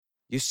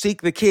You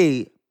seek the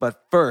key,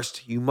 but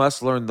first you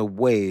must learn the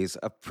ways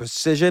of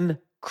precision,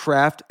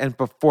 craft, and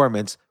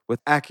performance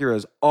with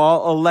Acura's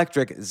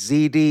all-electric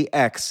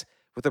ZDX.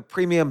 With a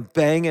premium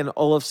Bang &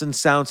 Olufsen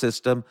sound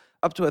system,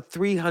 up to a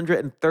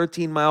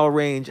 313-mile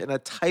range, and a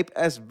Type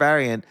S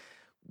variant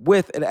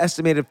with an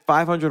estimated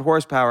 500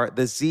 horsepower,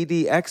 the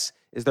ZDX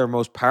is their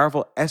most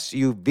powerful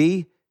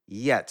SUV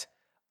yet.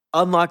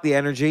 Unlock the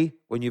energy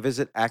when you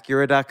visit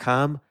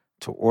Acura.com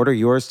to order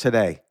yours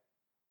today.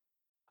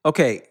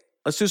 Okay,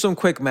 let's do some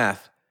quick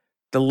math.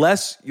 The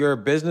less your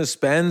business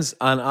spends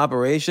on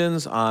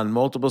operations, on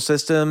multiple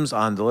systems,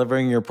 on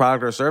delivering your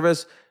product or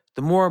service,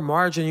 the more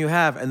margin you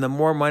have and the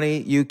more money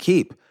you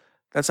keep.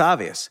 That's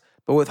obvious.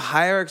 But with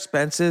higher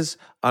expenses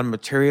on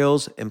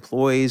materials,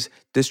 employees,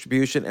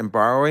 distribution, and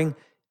borrowing,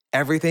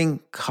 everything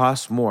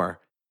costs more.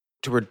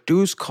 To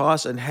reduce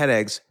costs and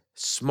headaches,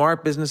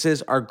 smart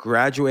businesses are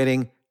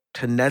graduating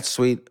to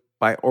NetSuite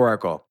by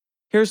Oracle.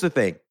 Here's the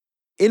thing.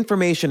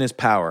 Information is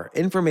power.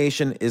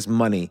 Information is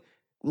money.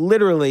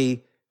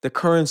 Literally, the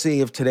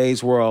currency of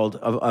today's world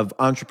of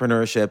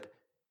entrepreneurship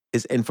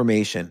is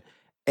information.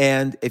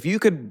 And if you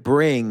could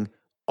bring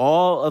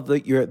all of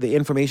the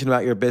information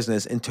about your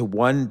business into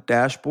one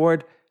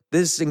dashboard,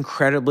 this is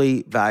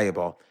incredibly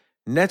valuable.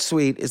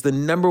 NetSuite is the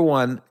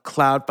 #1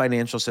 cloud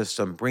financial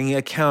system, bringing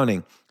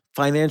accounting,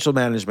 financial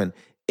management,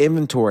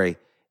 inventory,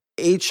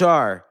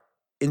 HR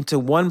into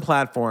one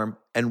platform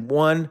and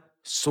one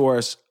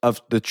source of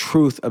the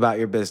truth about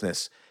your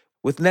business.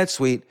 With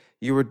NetSuite,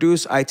 you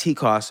reduce IT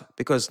costs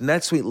because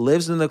NetSuite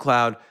lives in the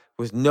cloud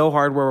with no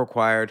hardware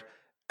required,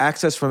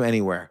 access from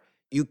anywhere.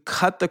 You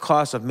cut the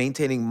cost of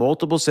maintaining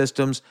multiple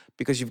systems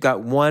because you've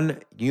got one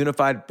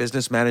unified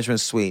business management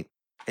suite.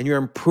 And you're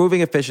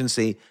improving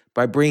efficiency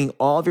by bringing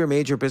all of your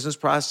major business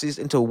processes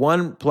into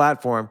one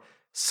platform,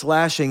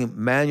 slashing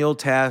manual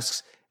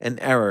tasks and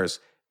errors.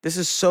 This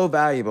is so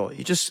valuable.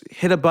 You just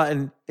hit a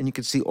button and you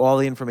can see all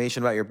the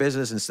information about your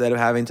business instead of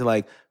having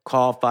to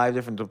call 5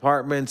 different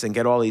departments and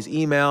get all these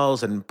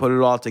emails and put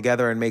it all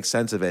together and make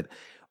sense of it.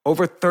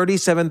 Over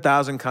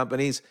 37,000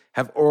 companies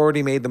have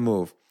already made the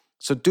move.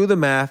 So do the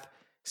math,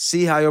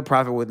 see how you'll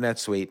profit with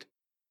NetSuite.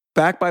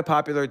 Backed by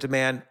popular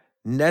demand,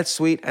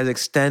 NetSuite has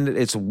extended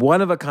its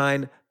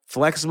one-of-a-kind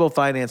flexible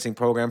financing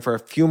program for a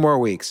few more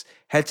weeks.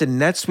 Head to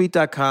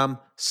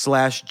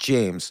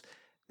netsuite.com/James.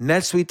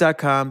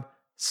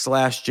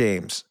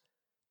 netsuite.com/James.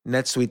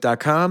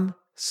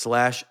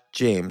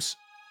 netsuite.com/James.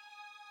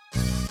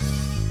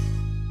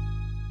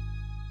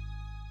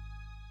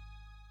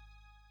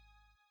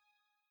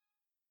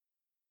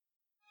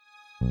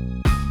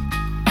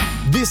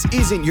 This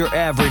isn't your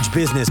average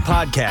business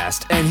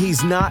podcast, and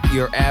he's not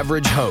your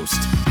average host.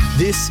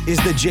 This is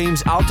the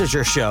James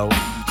Altucher Show.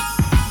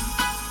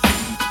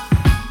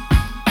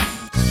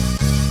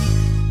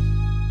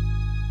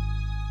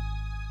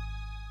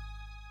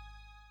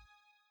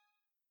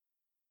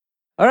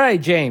 All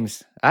right,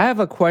 James, I have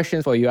a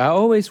question for you. I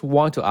always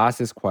want to ask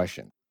this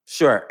question.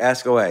 Sure,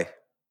 ask away.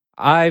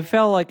 I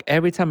felt like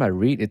every time I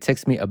read, it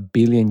takes me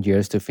 1,000,000,000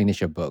 years to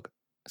finish a book.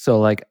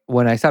 So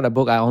when I start a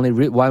book, I only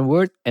read one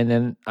word and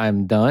then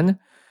I'm done.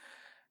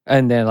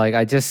 And then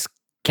I just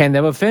can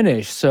never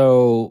finish.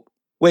 So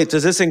Wait,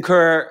 does this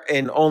incur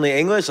in only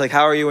English?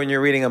 How are you when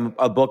you're reading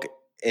a book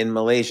in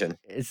Malaysian?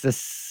 it's the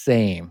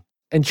same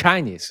in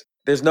Chinese.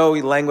 There's no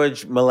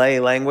Malay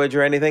language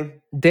or anything?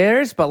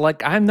 There's,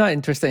 but I'm not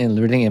interested in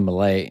reading in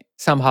Malay.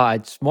 Somehow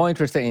I'm more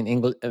interested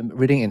in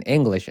reading in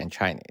English and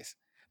Chinese.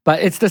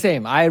 But it's the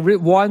same. I read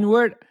one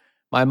word,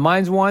 my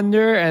mind's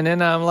wander, and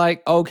then I'm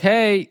like,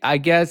 okay, I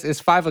guess it's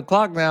 5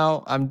 o'clock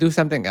now. I'm do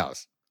something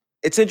else.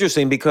 It's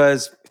interesting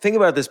because think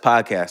about this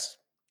podcast.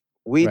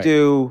 We Right.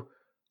 do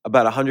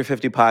about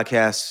 150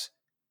 podcasts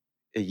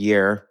a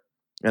year,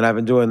 and I've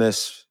been doing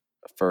this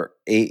for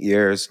 8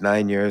 years,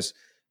 9 years,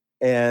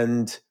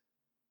 and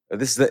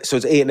so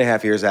it's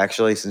 8.5 years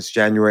actually since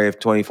January of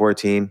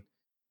 2014.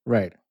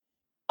 Right.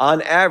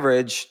 On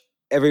average,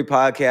 every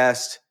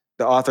podcast,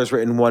 the author's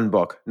written one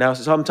book. Now,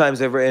 sometimes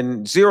they've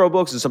written 0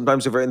 books, and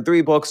sometimes they've written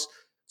 3 books.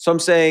 So I'm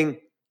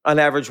saying on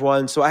average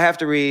 1. So I have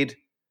to read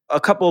a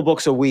couple of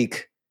books a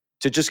week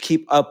to just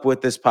keep up with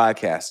this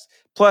podcast.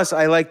 Plus,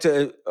 I like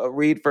to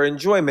read for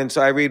enjoyment,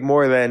 so I read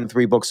more than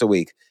 3 books a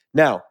week.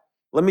 Now,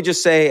 let me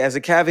just say as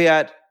a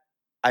caveat,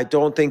 I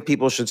don't think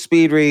people should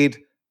speed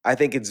read. I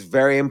think it's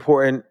very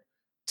important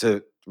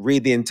to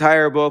read the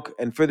entire book.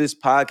 And for this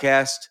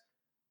podcast,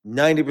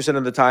 90%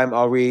 of the time,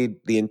 I'll read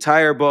the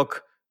entire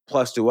book,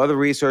 plus do other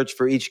research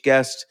for each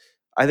guest.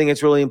 I think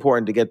it's really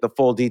important to get the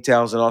full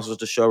details and also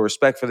to show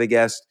respect for the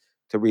guest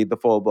to read the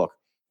full book.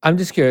 I'm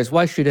just curious,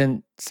 why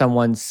shouldn't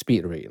someone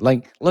speed read?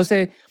 Let's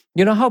say,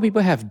 you know how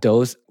people have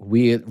those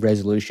weird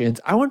resolutions?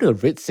 I want to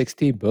read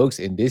 60 books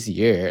in this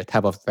year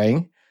type of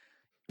thing.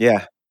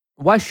 Yeah.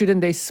 Why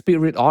shouldn't they speed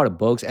read all the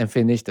books and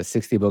finish the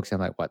 60 books in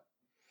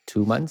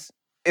 2 months?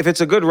 If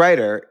it's a good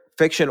writer,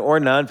 fiction or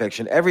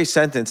nonfiction, every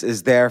sentence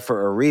is there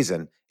for a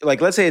reason.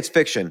 Let's say it's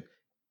fiction.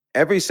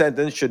 Every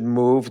sentence should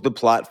move the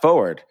plot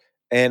forward.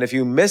 And if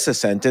you miss a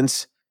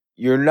sentence,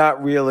 you're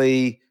not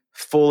really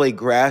fully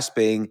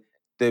grasping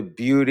the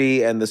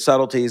beauty and the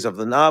subtleties of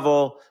the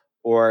novel,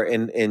 or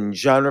in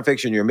genre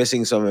fiction, you're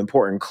missing some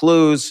important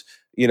clues,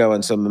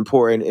 and some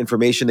important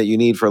information that you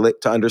need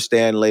to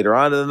understand later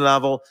on in the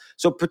novel.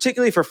 So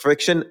particularly for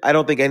fiction, I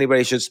don't think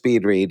anybody should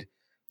speed read.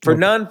 For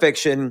Okay.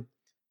 nonfiction,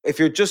 if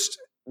you're just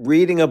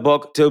reading a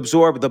book to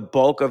absorb the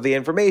bulk of the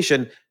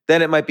information,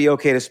 then it might be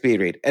okay to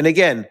speed read. And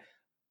again,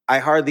 I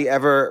hardly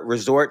ever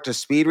resort to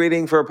speed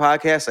reading for a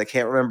podcast. I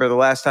can't remember the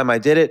last time I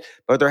did it,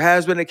 but there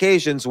has been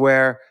occasions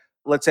where,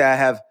 let's say I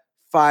have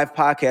 5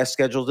 podcasts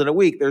scheduled in a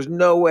week. There's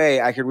no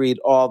way I could read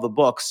all the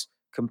books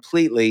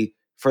completely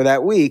for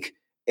that week.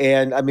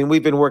 And I mean,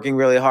 we've been working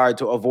really hard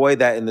to avoid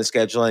that in the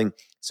scheduling,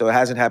 so it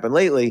hasn't happened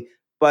lately.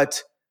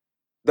 But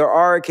there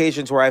are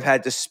occasions where I've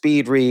had to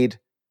speed read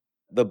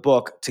the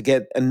book to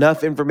get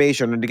enough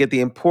information and to get the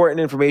important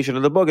information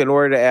of the book in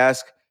order to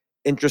ask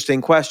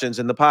interesting questions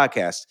in the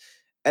podcast.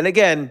 And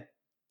again,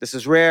 this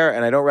is rare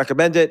and I don't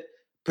recommend it,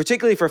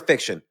 particularly for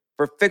fiction.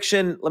 For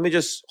fiction, let me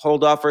just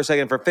hold off for a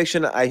second. For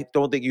fiction, I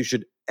don't think you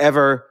should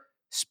ever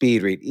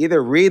speed read.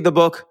 Either read the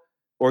book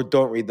or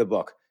don't read the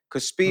book.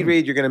 Because speed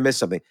read, you're going to miss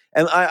something.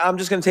 And I'm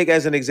just going to take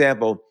as an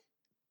example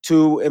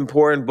 2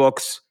 important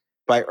books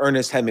by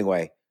Ernest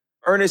Hemingway.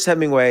 Ernest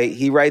Hemingway,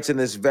 he writes in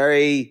this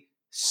very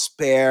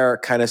spare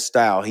kind of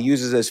style. He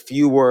uses as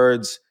few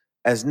words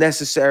as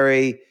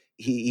necessary.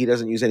 He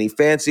doesn't use any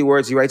fancy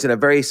words. He writes in a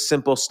very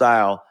simple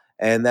style,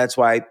 and that's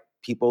why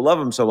people love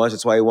him so much.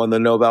 That's why he won the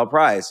Nobel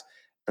Prize.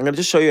 I'm going to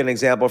just show you an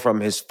example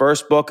from his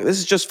first book. This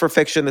is just for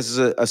fiction. This is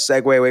a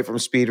segue away from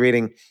speed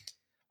reading.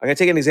 I'm going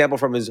to take an example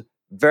from his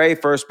very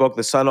first book,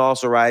 The Sun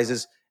Also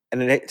Rises, and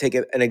then take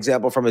an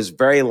example from his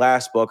very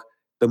last book,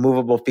 The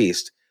Movable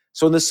Feast.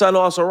 So in The Sun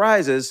Also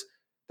Rises,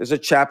 there's a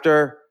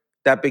chapter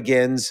that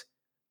begins,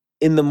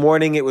 "In the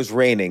morning it was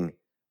raining.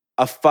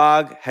 A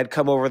fog had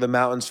come over the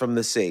mountains from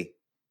the sea."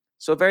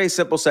 So very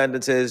simple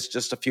sentences,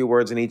 just a few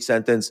words in each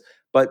sentence.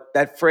 But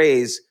that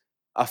phrase,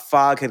 "a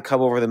fog had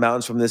come over the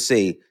mountains from the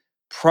sea,"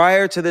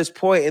 prior to this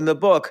point in the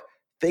book,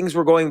 things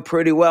were going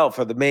pretty well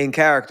for the main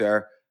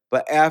character.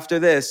 But after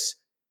this,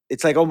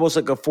 it's like almost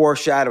like a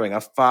foreshadowing.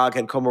 A fog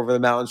had come over the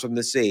mountains from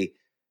the sea.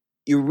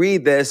 You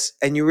read this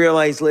and you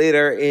realize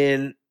later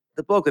in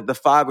the book that the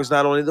fog was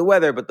not only the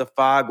weather, but the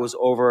fog was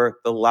over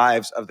the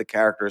lives of the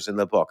characters in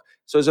the book.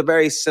 So it's a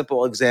very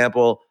simple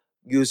example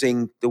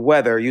using the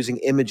weather, using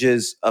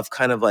images of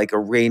kind of like a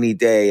rainy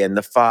day and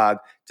the fog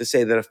to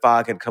say that a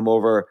fog had come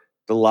over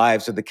the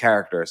lives of the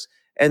characters.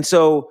 And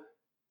so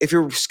if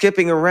you're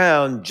skipping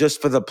around just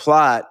for the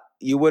plot,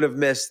 you would have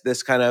missed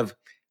this kind of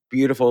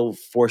beautiful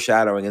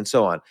foreshadowing and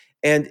so on.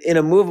 And in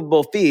A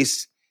Movable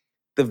Feast,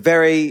 the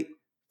very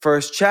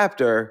first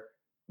chapter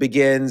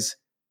begins,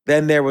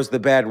 "Then there was the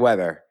bad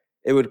weather.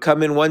 It would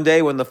come in one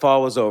day when the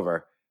fall was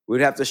over. We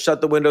would have to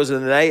shut the windows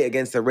in the night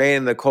against the rain,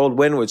 and the cold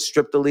wind would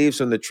strip the leaves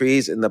from the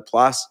trees in the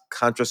Place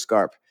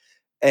Contrescarpe."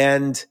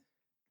 And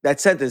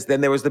that sentence, "Then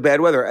there was the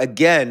bad weather."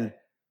 Again,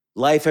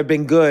 life had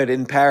been good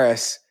in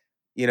Paris,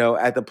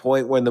 at the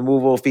point when the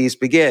movable feast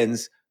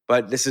begins,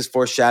 but this is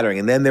foreshadowing.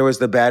 And then there was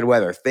the bad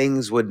weather.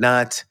 Things would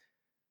not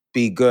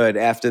be good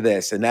after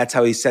this. And that's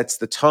how he sets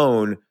the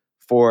tone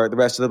for the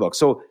rest of the book.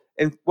 So,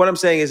 and what I'm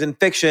saying is in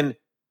fiction,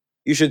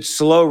 you should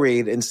slow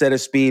read instead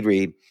of speed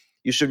read.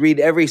 You should read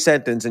every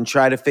sentence and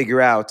try to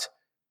figure out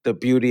the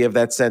beauty of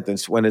that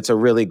sentence when it's a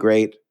really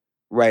great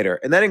writer.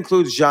 And that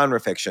includes genre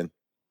fiction.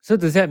 So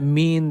does that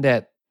mean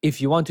that if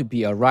you want to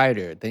be a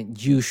writer, then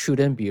you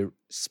shouldn't be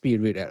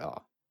speed read at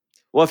all?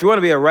 Well, if you want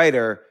to be a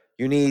writer,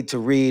 you need to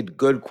read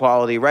good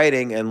quality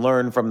writing and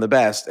learn from the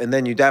best. And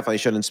then you definitely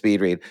shouldn't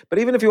speed read. But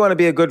even if you want to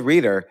be a good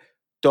reader,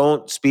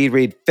 don't speed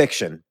read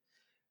fiction.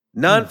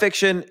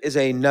 Nonfiction is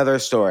another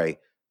story.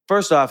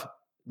 First off,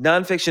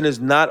 nonfiction is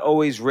not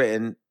always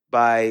written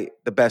by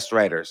the best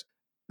writers.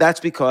 That's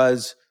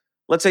because,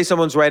 let's say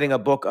someone's writing a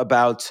book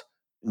about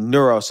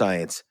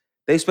neuroscience.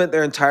 They spent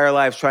their entire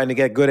lives trying to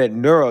get good at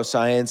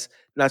neuroscience,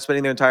 not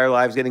spending their entire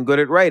lives getting good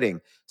at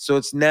writing. So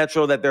it's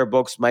natural that their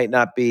books might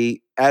not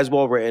be as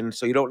well written.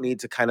 So you don't need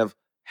to kind of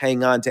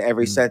hang on to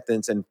every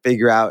sentence and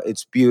figure out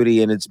its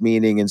beauty and its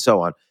meaning and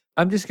so on.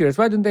 I'm just curious,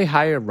 why don't they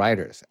hire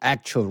writers,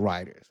 actual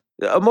writers?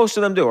 Most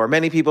of them do, or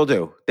many people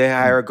do. They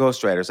hire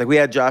ghostwriters. Like we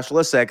had Josh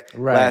Lisek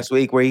last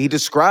week where he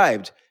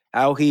described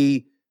how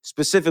he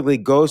specifically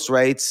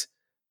ghostwrites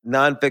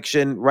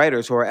nonfiction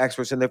writers who are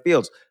experts in their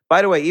fields.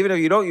 By the way, even if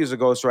you don't use a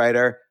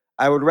ghostwriter,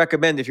 I would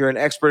recommend, if you're an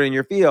expert in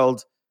your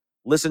field,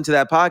 listen to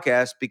that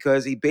podcast,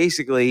 because he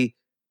basically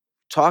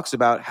talks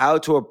about how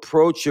to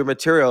approach your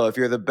material if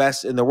you're the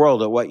best in the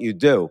world at what you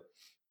do.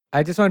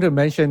 I just want to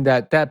mention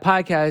that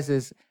podcast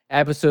is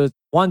episode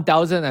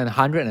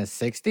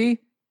 1160.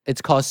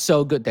 It's called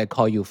So Good They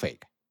Call You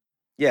Fake.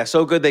 Yeah,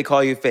 So Good They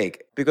Call You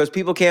Fake. Because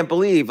people can't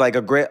believe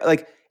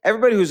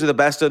everybody who's the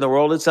best in the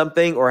world at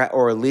something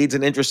or leads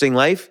an interesting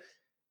life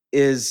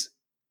is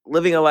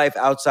living a life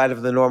outside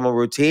of the normal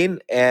routine.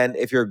 And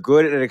if you're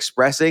good at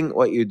expressing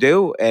what you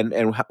do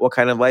and what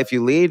kind of life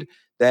you lead,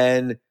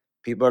 then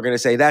people are going to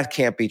say, that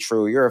can't be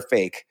true. You're a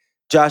fake.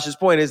 Josh's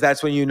point is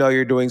that's when you know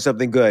you're doing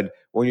something good,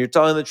 when you're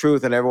telling the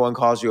truth and everyone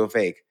calls you a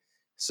fake.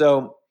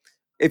 So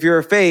if you're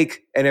a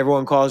fake and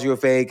everyone calls you a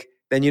fake,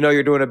 then you know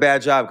you're doing a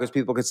bad job because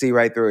people can see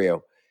right through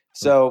you.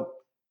 So,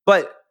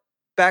 but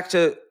back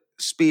to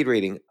speed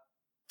reading.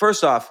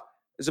 First off,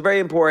 there's a very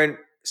important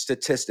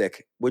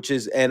statistic, which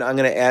is, and I'm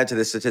going to add to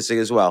this statistic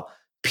as well.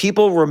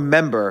 People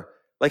remember,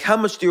 like, how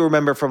much do you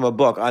remember from a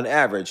book on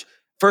average?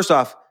 First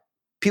off,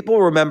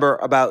 people remember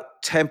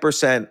about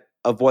 10%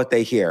 of what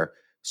they hear.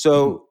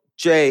 So,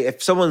 Jay,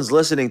 if someone's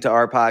listening to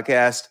our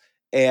podcast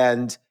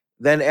and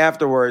then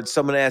afterwards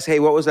someone asks, hey,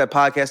 what was that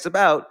podcast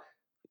about?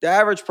 The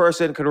average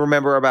person can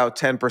remember about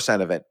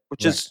 10% of it,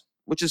 which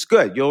is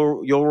good.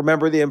 You'll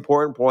remember the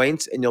important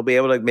points and you'll be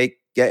able to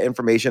get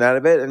information out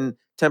of it, and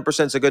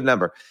 10% is a good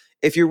number.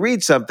 If you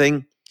read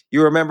something,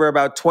 you remember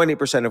about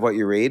 20% of what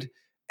you read.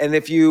 And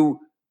if you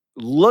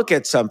look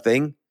at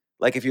something,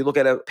 like if you look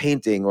at a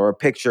painting or a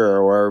picture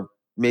or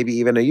maybe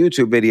even a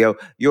YouTube video,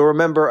 you'll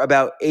remember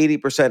about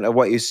 80% of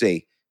what you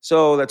see.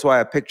 So that's why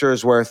a picture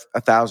is worth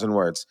 1,000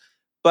 words.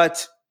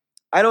 But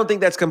I don't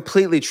think that's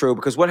completely true,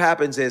 because what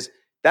happens is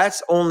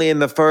that's only in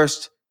the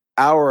first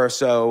hour or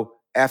so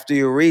after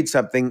you read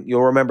something,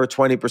 you'll remember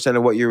 20%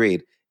 of what you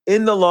read.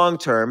 In the long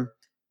term,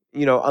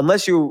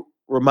 unless you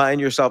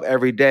remind yourself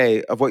every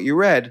day of what you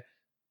read,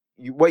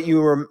 what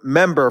you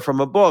remember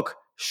from a book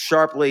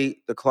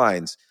sharply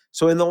declines.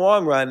 So in the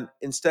long run,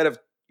 instead of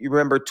you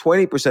remember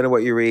 20% of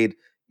what you read,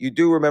 you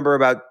do remember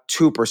about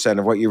 2%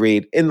 of what you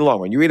read in the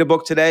long run. You read a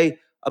book today,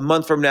 a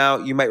month from now,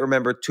 you might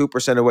remember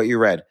 2% of what you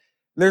read.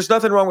 And there's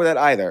nothing wrong with that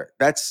either.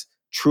 That's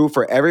true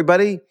for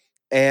everybody.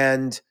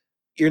 And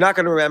you're not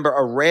going to remember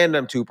a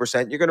random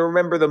 2%. You're going to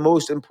remember the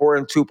most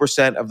important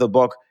 2% of the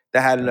book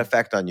that had an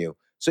effect on you.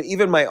 So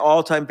even my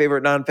all-time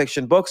favorite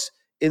nonfiction books,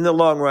 in the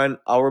long run,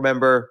 I'll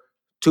remember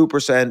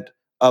 2%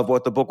 of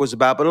what the book was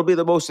about, but it'll be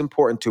the most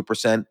important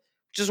 2%,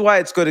 which is why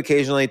it's good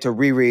occasionally to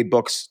reread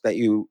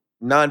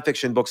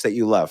nonfiction books that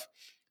you love.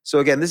 So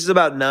again, this is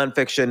about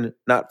nonfiction,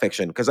 not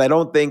fiction, because I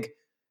don't think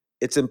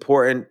it's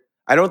important.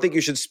 I don't think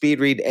you should speed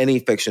read any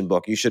fiction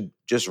book. You should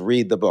just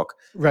read the book.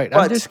 Right.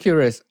 I'm just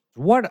curious,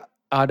 what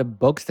are the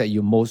books that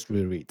you most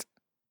reread?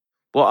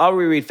 Well, I'll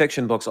reread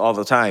fiction books all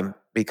the time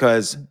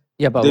because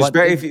but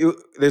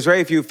there's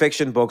very few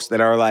fiction books that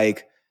are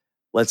like,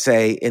 let's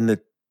say in the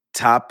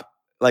top,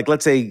 like,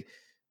 let's say,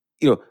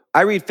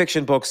 I read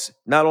fiction books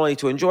not only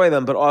to enjoy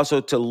them, but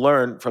also to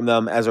learn from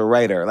them as a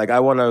writer. Like, I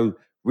want to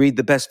read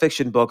the best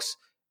fiction books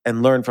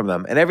and learn from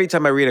them. And every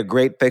time I read a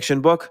great fiction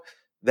book,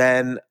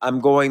 then I'm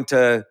going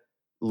to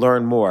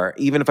learn more,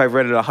 even if I've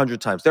read it 100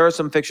 times. There are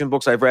some fiction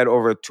books I've read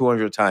over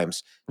 200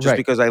 times just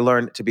because I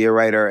learned to be a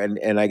writer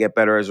and I get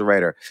better as a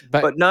writer.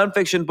 But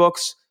nonfiction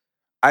books,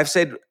 I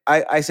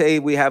say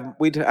we'd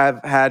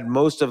have had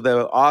most of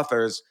the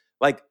authors,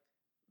 like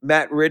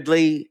Matt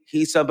Ridley.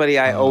 He's somebody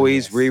I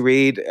always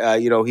reread.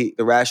 The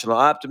Rational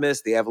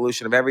Optimist, The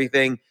Evolution of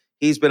Everything.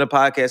 He's been a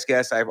podcast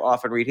guest. I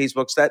often read his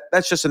books.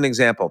 That's just an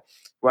example.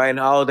 Ryan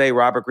Holiday,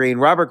 Robert Greene.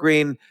 Robert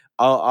Greene,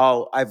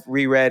 I've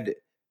reread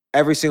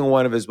every single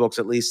one of his books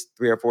at least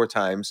 3 or 4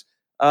 times.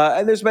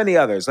 And there's many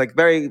others.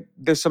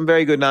 There's some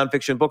very good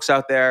nonfiction books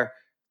out there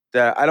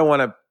that I don't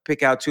want to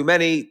pick out too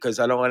many because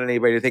I don't want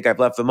anybody to think I've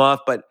left them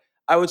off. But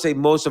I would say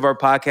most of our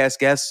podcast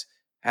guests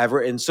have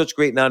written such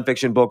great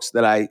nonfiction books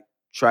that I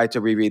try to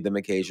reread them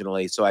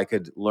occasionally so I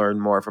could learn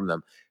more from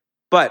them.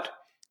 But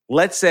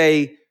let's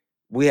say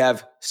we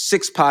have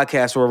 6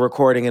 podcasts we're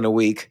recording in a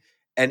week,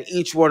 and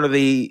each one of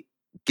the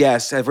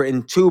guests have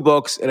written 2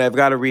 books, and I've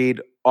got to read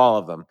all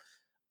of them.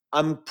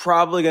 I'm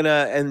probably going to,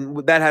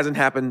 and that hasn't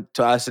happened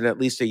to us in at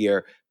least a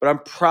year, but I'm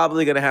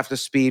probably going to have to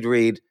speed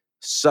read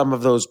some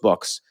of those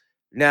books.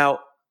 Now,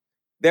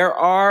 there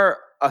are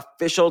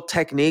official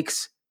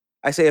techniques.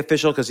 I say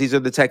official because these are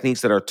the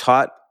techniques that are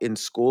taught in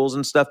schools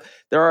and stuff.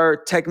 There are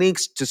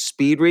techniques to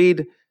speed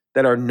read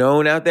that are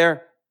known out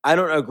there. I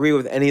don't agree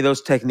with any of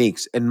those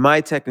techniques. And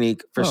my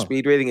technique for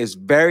speed reading is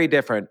very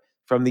different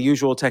from the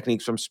usual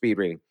techniques from speed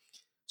reading.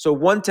 So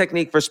one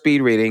technique for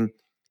speed reading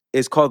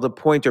is called the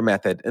pointer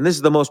method. And this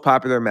is the most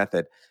popular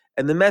method.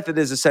 And the method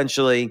is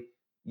essentially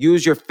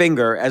use your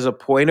finger as a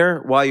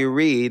pointer while you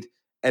read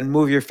and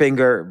move your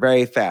finger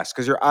very fast,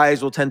 because your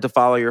eyes will tend to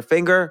follow your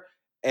finger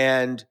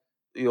and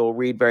you'll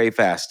read very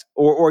fast.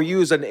 Or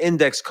use an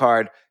index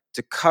card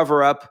to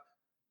cover up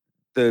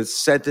the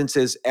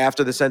sentences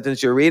after the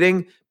sentence you're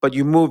reading, but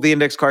you move the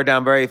index card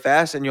down very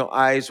fast and your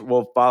eyes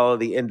will follow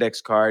the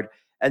index card.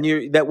 And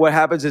what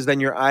happens is then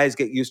your eyes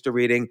get used to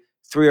reading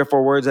 3 or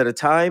 4 words at a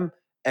time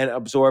and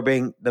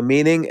absorbing the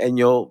meaning, and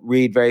you'll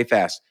read very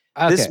fast.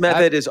 Okay, this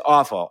method is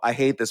awful. I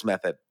hate this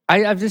method.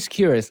 I'm just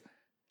curious.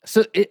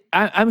 So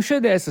I'm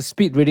sure there's a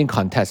speed reading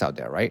contest out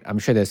there, right? I'm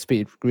sure there's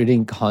speed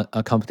reading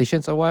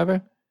competitions or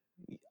whatever.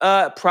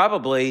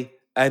 Probably,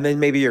 and then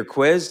maybe you're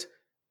quizzed.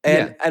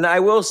 And I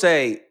will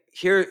say,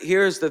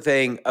 here's the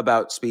thing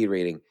about speed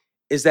reading,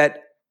 is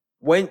that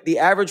when the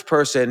average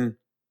person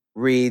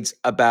reads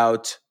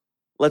about,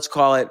 let's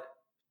call it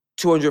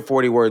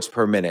 240 words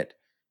per minute.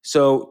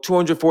 So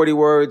 240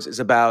 words is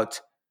about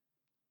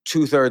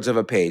 2/3 of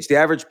a page. The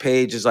average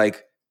page is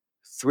like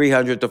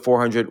 300 to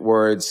 400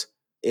 words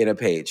in a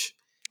page.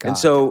 And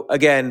so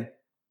again,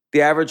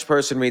 the average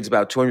person reads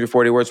about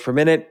 240 words per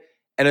minute,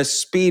 and a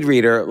speed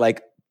reader,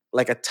 like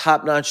a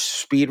top-notch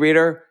speed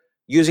reader,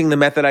 using the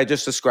method I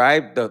just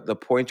described, the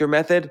pointer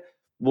method,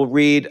 will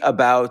read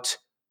about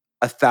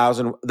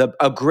 1,000.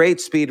 A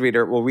great speed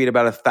reader will read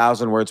about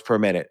 1,000 words per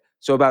minute,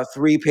 so about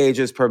 3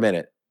 pages per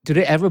minute. Do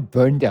they ever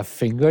burn their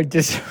finger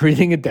just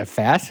reading it that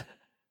fast?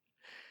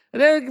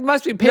 There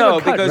must be paper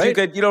No, cut, because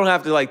right? you don't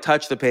have to like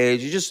touch the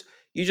page. You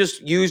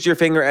just use your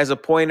finger as a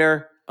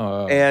pointer,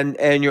 Oh,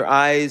 and your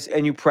eyes,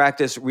 and you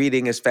practice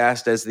reading as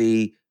fast as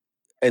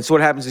and so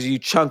what happens is you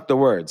chunk the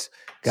words.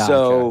 gotcha.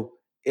 So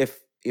if,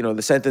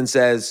 the sentence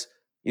says,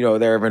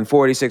 there have been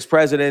 46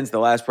 presidents, the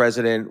last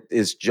president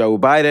is Joe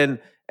Biden,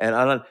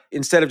 and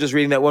instead of just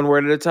reading that one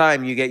word at a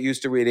time, you get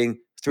used to reading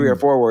 3 or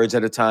 4 words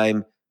at a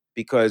time,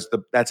 because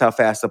that's how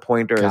fast the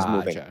pointer is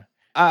moving. Gotcha.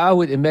 I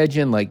would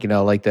imagine like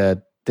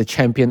the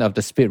champion of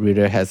the speed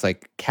reader has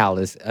like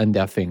callus on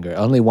their finger.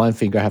 Only one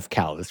finger have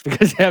callus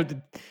because they have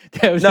to.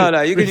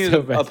 No, you can read use so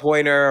a fast.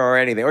 pointer or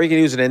anything, or you can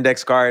use an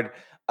index card.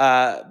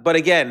 But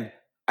again,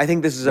 I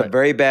think this is a Right.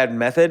 very bad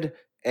method,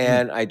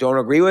 and I don't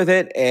agree with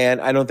it,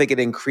 and I don't think it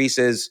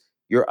increases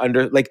your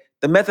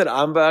the method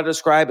I'm about to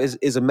describe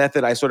is a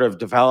method I sort of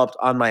developed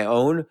on my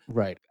own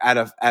Right.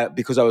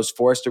 because I was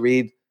forced to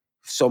read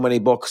so many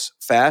books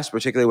fast,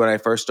 particularly when I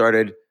first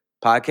started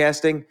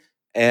podcasting,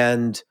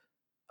 and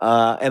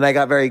I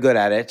got very good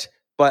at it.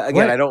 But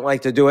again, What- I don't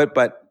like to do it,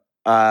 but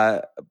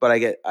I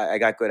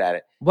got good at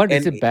it. What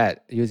is And it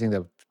bad using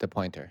the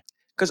pointer?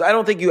 because I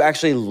don't think you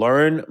actually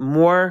learn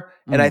more.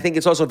 And I think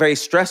it's also very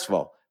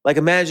stressful. Like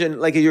imagine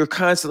like you're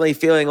constantly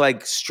feeling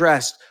like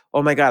stressed.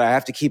 Oh my God, I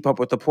have to keep up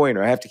with the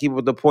pointer. I have to keep up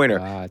with the pointer.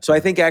 So I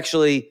Gotcha. think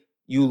actually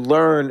you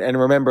learn and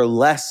remember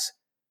less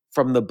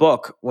from the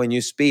book when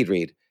you speed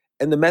read.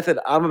 And the method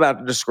I'm about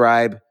to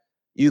describe,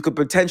 you could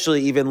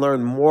potentially even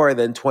learn more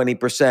than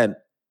 20%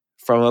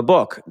 from a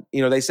book.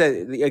 They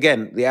said,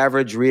 again, the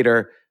average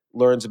reader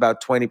learns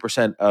about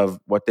 20% of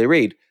what they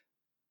read.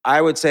 I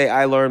would say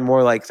I learned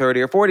more like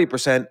 30 or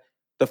 40%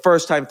 the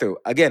first time through.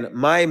 Again,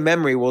 my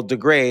memory will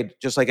degrade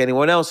just like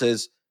anyone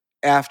else's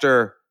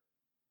after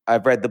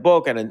I've read the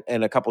book and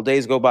a couple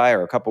days go by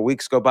or a couple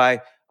weeks go by.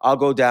 I'll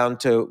go down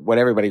to what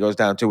everybody goes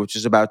down to, which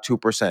is about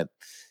 2%.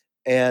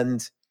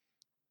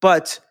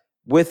 But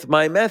with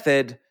my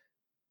method,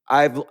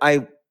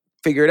 I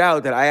figured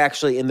out that I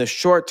actually in the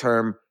short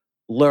term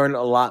learn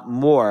a lot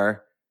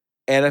more.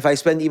 And if I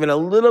spend even a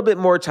little bit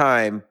more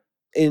time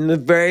in the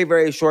very,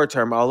 very short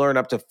term, I'll learn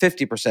up to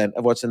 50%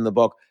 of what's in the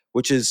book,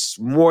 which is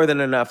more than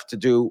enough to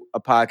do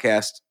a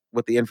podcast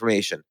with the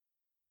information.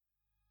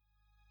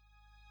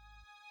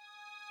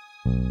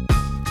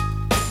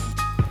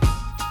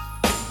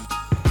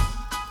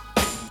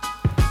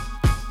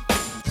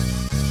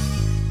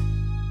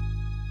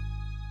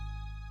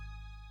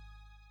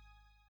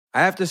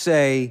 I have to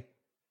say,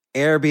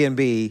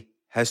 Airbnb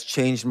has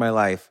changed my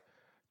life.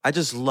 I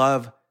just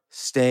love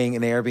staying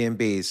in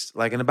Airbnbs.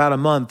 Like in about a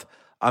month,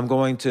 I'm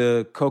going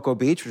to Cocoa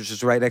Beach, which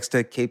is right next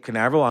to Cape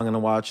Canaveral. I'm going to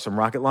watch some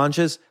rocket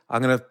launches.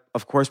 I'm going to,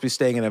 of course, be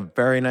staying in a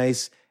very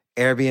nice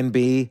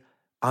Airbnb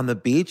on the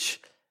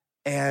beach.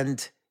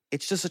 And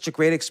it's just such a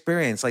great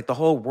experience. Like the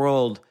whole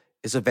world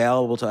is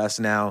available to us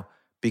now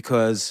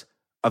because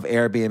of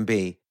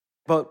Airbnb.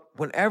 But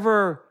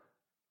whenever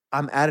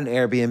I'm at an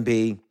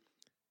Airbnb,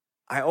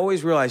 I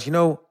always realize,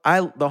 the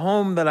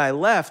home that I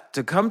left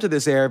to come to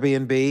this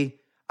Airbnb,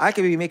 I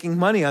could be making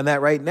money on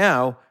that right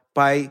now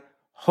by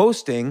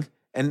hosting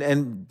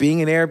and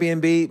being an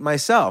Airbnb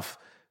myself.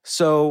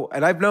 So,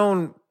 and I've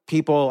known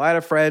people, I had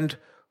a friend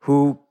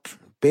who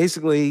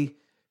basically,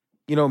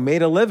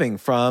 made a living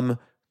from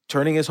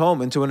turning his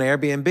home into an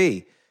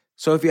Airbnb.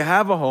 So if you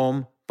have a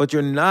home, but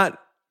you're not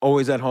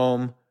always at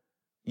home,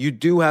 you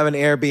do have an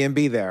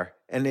Airbnb there.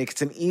 And it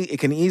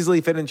can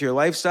easily fit into your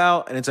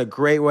lifestyle, and it's a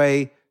great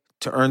way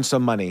to earn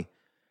some money.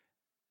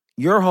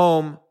 Your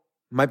home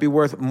might be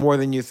worth more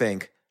than you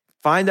think.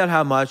 Find out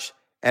how much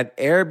at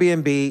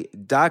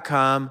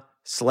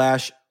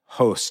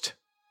airbnb.com/host.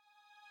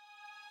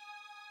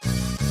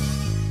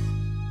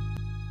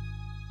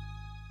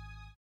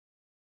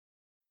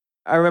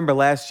 I remember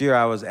last year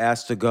I was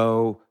asked to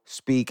go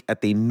speak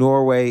at the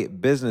Norway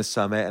Business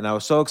Summit, and I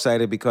was so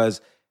excited because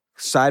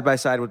side by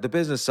side with the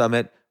Business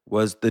Summit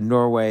was the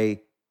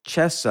Norway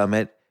Chess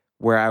Summit,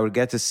 where I would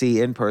get to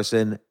see in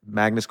person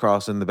Magnus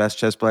Carlsen, the best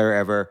chess player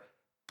ever,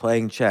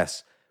 playing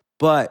chess.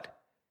 But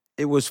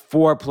it was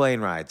 4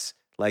 plane rides,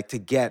 like to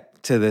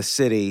get to the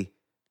city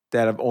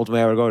that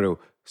ultimately I would go to.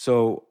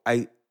 So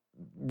I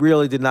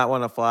really did not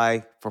want to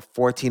fly for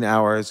 14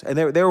 hours, and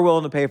they were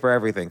willing to pay for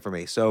everything for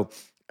me. So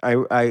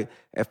I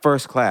at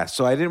first class.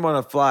 So I didn't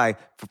want to fly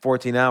for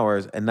 14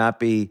 hours and not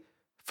be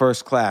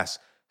first class.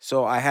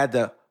 So I had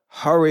to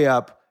hurry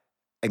up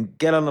and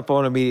get on the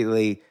phone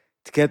immediately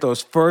to get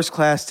those first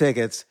class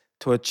tickets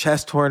to a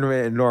chess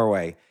tournament in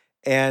Norway.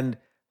 And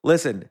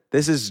listen,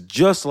 this is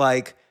just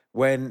like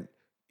when,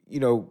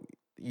 you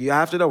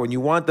have to know when you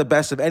want the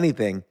best of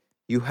anything,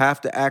 you have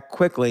to act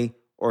quickly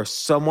or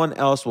someone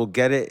else will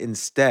get it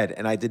instead.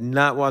 And I did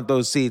not want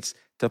those seats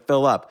to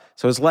fill up.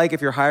 So it's like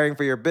if you're hiring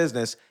for your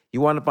business,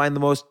 you want to find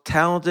the most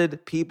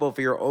talented people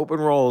for your open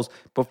roles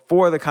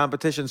before the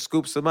competition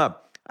scoops them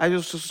up. I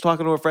just was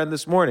talking to a friend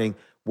this morning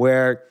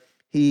where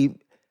he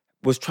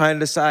was trying to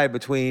decide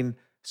between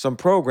some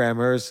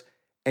programmers,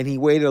 and he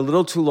waited a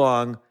little too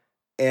long,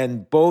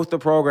 and both the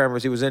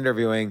programmers he was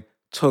interviewing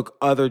took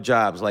other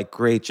jobs, like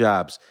great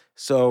jobs.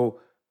 So,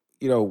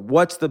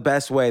 what's the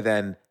best way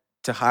then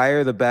to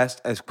hire the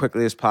best as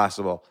quickly as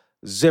possible?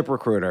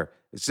 ZipRecruiter.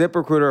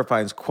 ZipRecruiter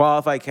finds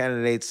qualified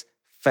candidates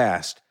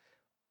fast.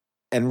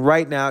 And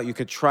right now you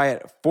could try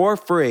it for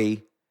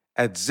free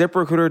at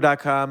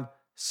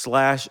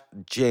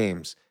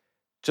ziprecruiter.com/James.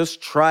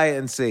 Just try it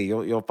and see.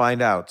 You'll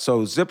find out.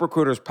 So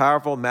ZipRecruiter's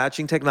powerful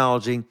matching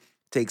technology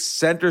takes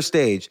center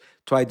stage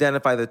to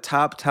identify the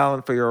top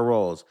talent for your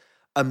roles.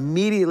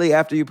 Immediately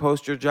after you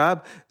post your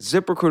job,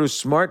 ZipRecruiter's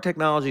smart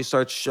technology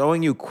starts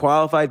showing you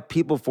qualified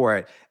people for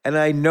it. And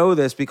I know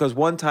this because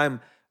one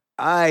time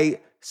I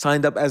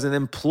signed up as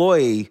an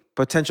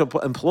potential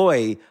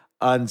employee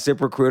on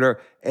ZipRecruiter,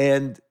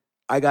 and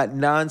I got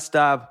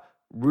nonstop.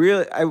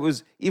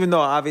 Even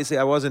though obviously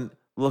I wasn't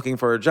looking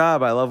for a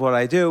job, I love what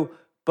I do,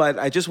 but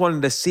I just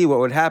wanted to see what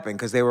would happen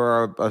because they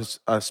were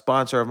a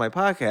sponsor of my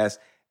podcast.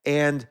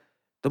 And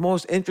the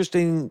most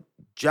interesting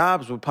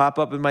jobs would pop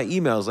up in my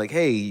emails like,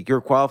 hey,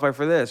 you're qualified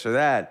for this or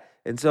that.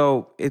 And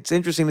so it's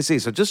interesting to see.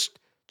 So just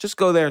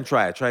go there and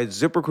try it. Try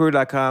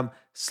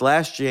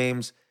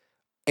ZipRecruiter.com/James.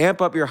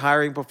 Amp up your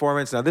hiring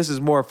performance. Now, this is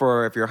more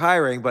for if you're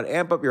hiring, but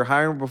amp up your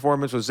hiring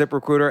performance with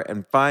ZipRecruiter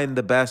and find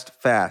the best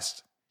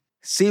fast.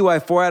 See why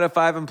 4 out of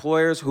 5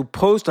 employers who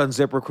post on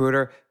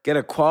ZipRecruiter get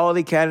a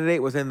quality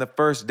candidate within the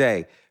first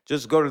day.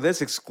 Just go to this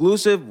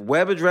exclusive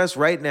web address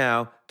right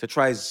now to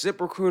try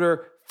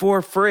ZipRecruiter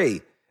for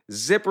free.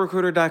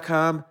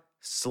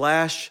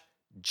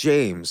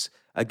 ZipRecruiter.com/James.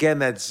 Again,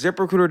 that's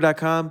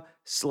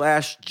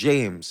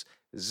ZipRecruiter.com/James.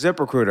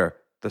 ZipRecruiter,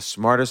 the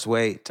smartest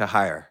way to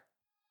hire.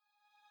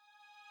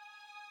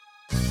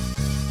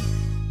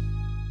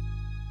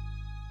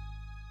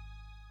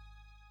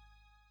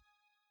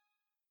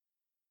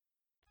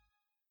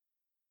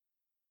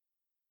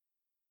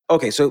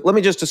 Okay, so let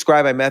me just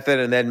describe my method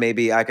and then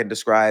maybe I can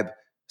describe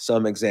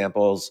some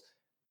examples.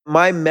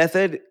 My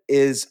method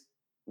is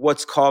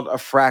what's called a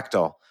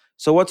fractal.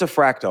 So what's a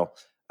fractal?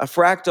 A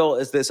fractal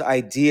is this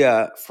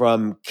idea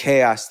from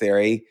chaos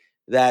theory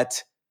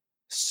that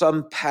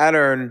some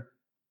pattern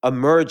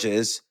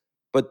emerges,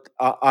 but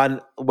on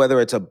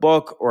whether it's a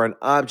book or an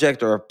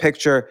object or a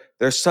picture,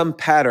 there's some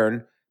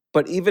pattern,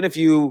 but even if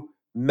you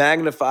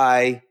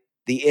magnify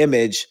the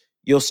image,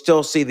 you'll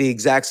still see the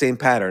exact same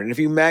pattern. And if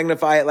you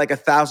magnify it like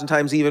 1,000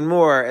 times even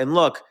more and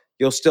look,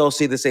 you'll still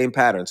see the same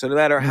pattern. So no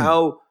matter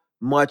how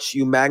much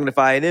you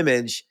magnify an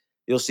image,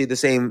 you'll see the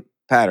same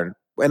pattern.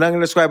 And I'm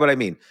going to describe what I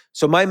mean.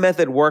 So my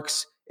method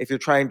works if you're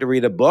trying to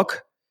read a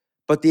book,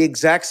 but the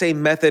exact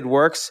same method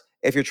works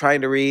if you're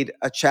trying to read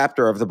a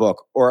chapter of the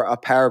book or a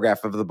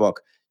paragraph of the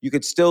book. You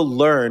could still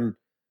learn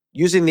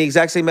using the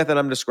exact same method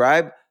I'm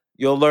described.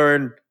 You'll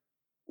learn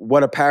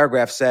what a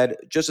paragraph said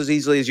just as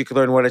easily as you could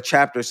learn what a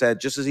chapter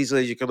said, just as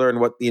easily as you could learn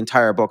what the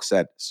entire book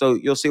said. So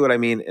you'll see what I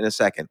mean in a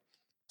second.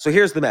 So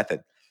here's the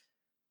method.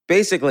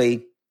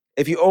 Basically,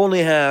 if you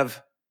only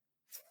have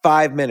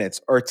 5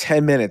 minutes or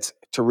 10 minutes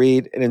to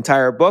read an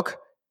entire book,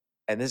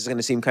 and this is going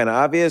to seem kind of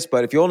obvious,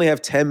 but if you only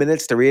have 10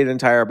 minutes to read an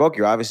entire book,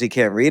 you obviously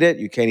can't read it.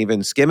 You can't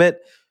even skim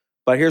it.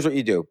 But here's what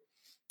you do.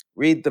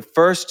 Read the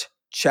first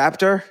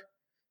chapter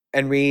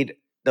and read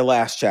the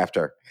last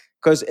chapter.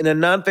 Because in a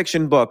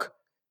nonfiction book,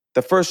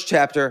 the first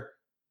chapter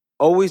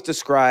always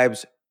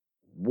describes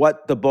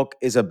what the book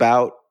is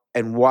about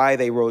and why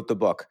they wrote the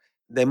book.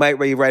 They might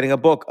be writing a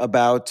book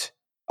about,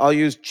 I'll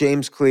use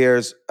James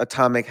Clear's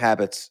Atomic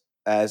Habits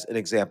as an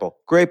example.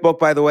 Great book,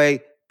 by the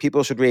way.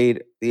 People should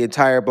read the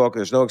entire book.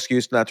 There's no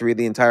excuse not to read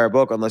the entire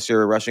book unless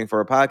you're rushing for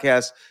a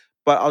podcast.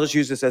 But I'll just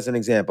use this as an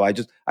example.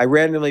 I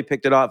randomly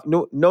picked it off,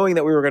 knowing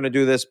that we were going to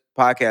do this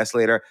podcast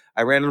later.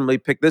 I randomly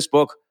picked this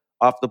book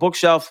off the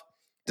bookshelf,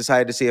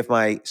 decided to see if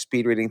my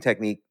speed reading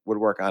technique would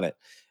work on it.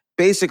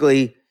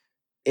 Basically,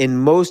 in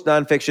most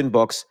nonfiction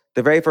books,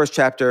 the very first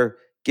chapter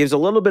gives a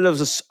little bit of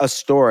a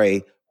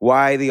story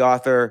why the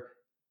author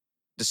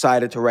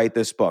decided to write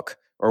this book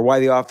or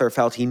why the author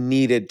felt he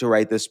needed to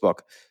write this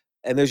book.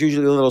 And there's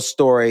usually a little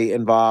story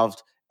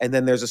involved, and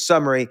then there's a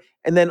summary.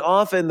 And then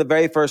often the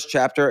very first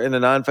chapter in a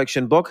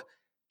nonfiction book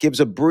gives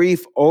a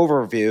brief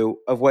overview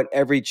of what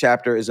every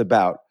chapter is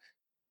about.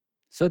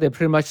 So they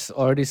pretty much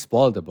already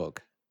spoiled the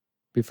book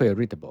before you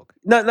read the book.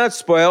 Not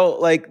spoil,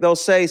 like they'll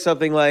say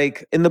something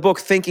like, in the book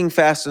Thinking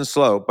Fast and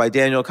Slow by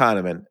Daniel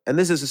Kahneman, and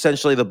this is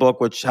essentially the book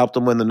which helped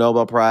him win the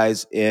Nobel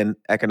Prize in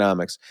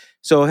economics.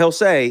 So he'll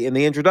say in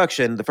the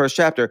introduction, the first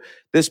chapter,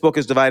 this book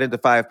is divided into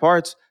 5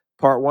 parts.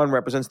 Part 1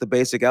 represents the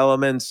basic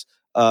elements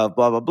of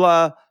blah, blah,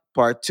 blah.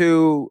 Part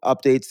 2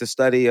 updates the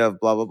study of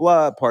blah, blah,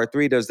 blah. Part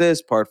 3 does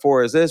this. Part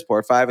 4 is this.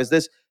 Part 5 is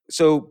this.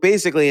 So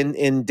basically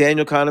in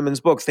Daniel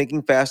Kahneman's book,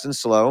 Thinking Fast and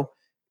Slow,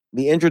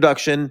 the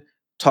introduction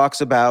talks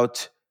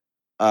about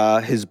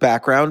his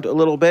background a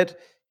little bit.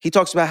 He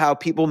talks about how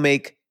people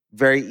make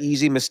very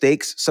easy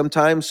mistakes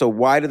sometimes. So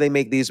why do they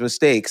make these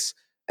mistakes?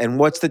 And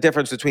what's the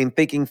difference between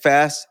thinking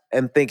fast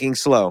and thinking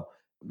slow?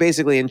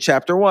 Basically, in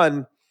chapter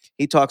 1,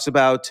 he talks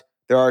about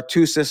there are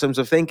 2 systems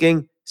of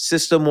thinking.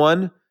 System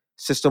 1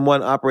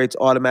 operates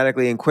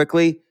automatically and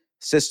quickly.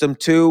 System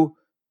 2,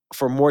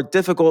 for more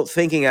difficult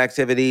thinking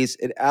activities,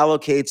 it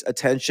allocates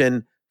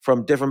attention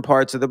from different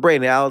parts of the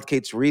brain. It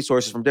allocates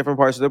resources from different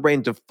parts of the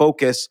brain to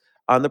focus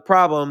on the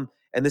problem.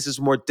 And this is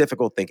more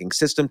difficult thinking.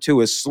 System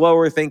 2 is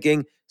slower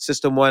thinking.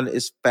 System 1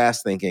 is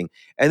fast thinking.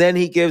 And then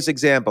he gives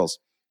examples.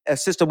 A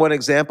system 1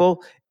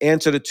 example,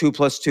 answer to 2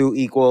 plus 2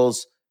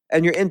 equals,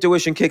 and your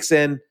intuition kicks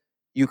in,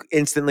 you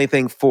instantly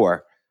think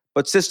 4.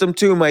 But system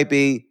 2 might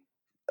be,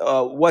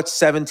 what's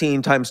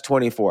 17 times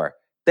 24?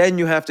 Then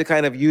you have to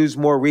kind of use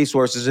more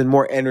resources and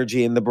more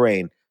energy in the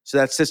brain. So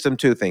that's system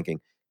 2 thinking.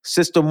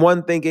 System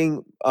 1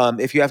 thinking,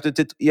 if you have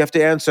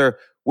to answer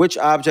which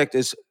object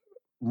is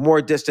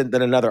more distant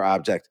than another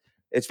object.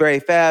 It's very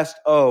fast.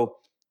 Oh,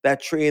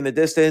 that tree in the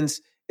distance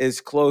is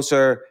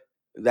closer,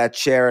 that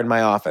chair in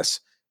my office.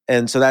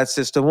 And so that's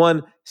system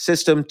 1.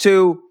 System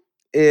 2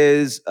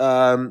 is,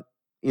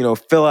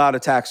 fill out a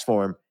tax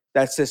form.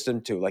 That's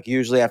system 2. Like you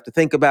usually have to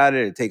think about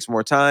it. It takes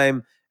more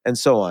time and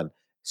so on.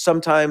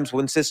 Sometimes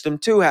when system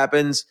 2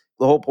 happens,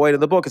 the whole point of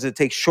the book is it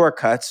takes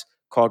shortcuts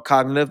called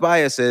cognitive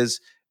biases,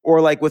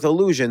 or like with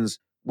illusions,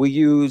 we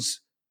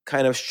use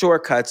kind of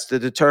shortcuts to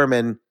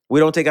determine. We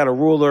don't take out a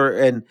ruler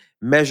and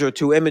measure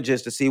 2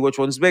 images to see which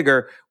one's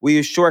bigger. We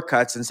use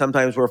shortcuts, and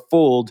sometimes we're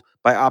fooled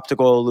by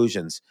optical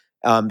illusions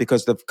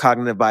because the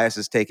cognitive bias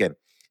is taken.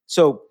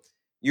 So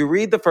you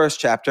read the first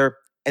chapter,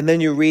 and then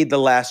you read the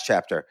last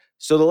chapter.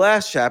 So the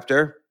last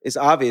chapter is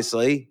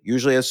obviously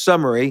usually a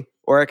summary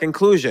or a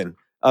conclusion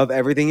of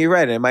everything you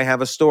read. And it might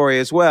have a story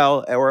as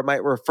well, or it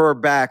might refer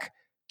back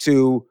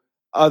to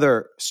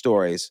other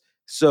stories.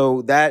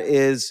 So that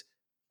is,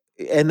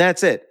 and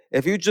that's it.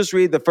 If you just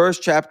read the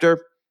first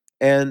chapter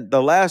and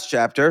the last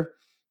chapter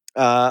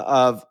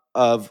of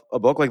a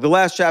book, like the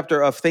last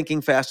chapter of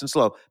Thinking Fast and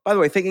Slow. By the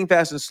way, Thinking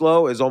Fast and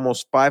Slow is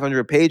almost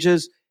 500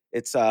 pages.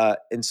 It's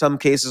in some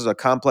cases a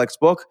complex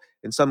book.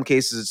 In some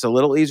cases, it's a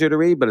little easier to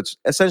read, but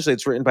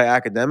it's written by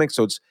academics,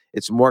 so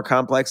it's more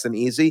complex than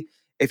easy.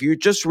 If you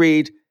just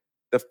read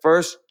the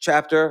first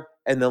chapter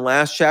and the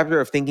last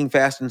chapter of Thinking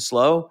Fast and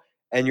Slow,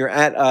 and you're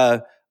at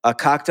a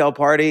cocktail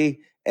party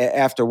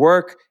after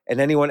work, and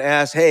anyone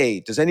asks, "Hey,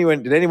 did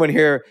anyone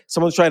hear?"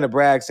 Someone's trying to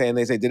brag, saying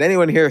they say, "Did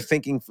anyone hear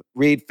Thinking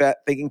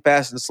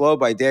Fast and Slow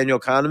by Daniel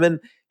Kahneman?"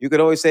 You could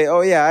always say,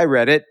 "Oh yeah, I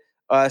read it."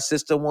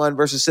 System 1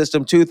 versus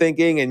System 2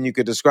 thinking, and you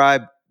could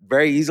describe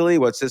very easily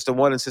what System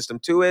 1 and System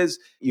 2 is.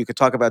 You could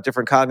talk about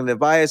different cognitive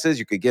biases.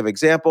 You could give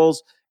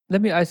examples.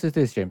 Let me ask you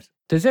this, James.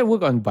 Does that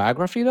work on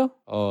biography though,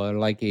 or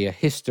like a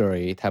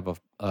history type of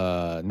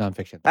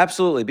nonfiction?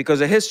 Absolutely, because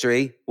a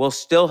history will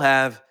still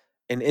have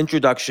an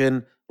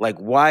introduction, like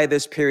why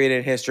this period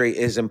in history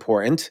is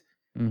important,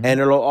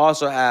 and it'll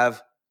also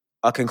have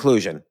a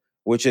conclusion,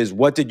 which is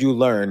what did you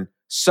learn,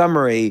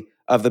 summary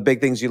of the big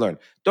things you learned.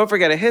 Don't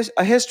forget,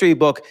 a history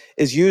book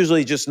is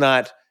usually just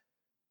not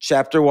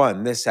chapter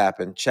 1, this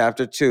happened,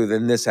 chapter 2,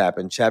 then this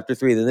happened, chapter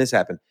 3, then this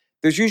happened.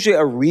 There's usually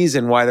a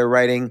reason why they're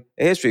writing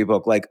a history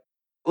book. Like,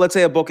 let's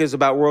say a book is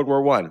about World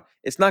War I.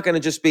 It's not going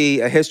to just be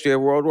a history of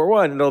World War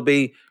I. It'll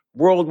be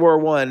World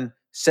War I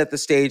set the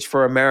stage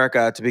for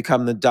America to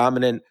become the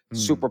dominant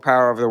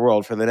superpower of the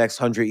world for the next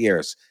 100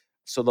 years.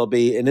 So there'll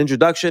be an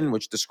introduction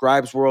which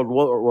describes World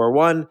War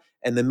I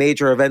and the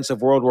major events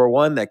of World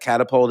War I that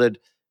catapulted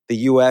the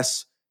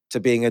U.S. to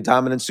being a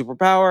dominant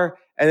superpower.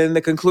 And then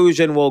the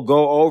conclusion will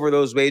go over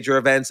those major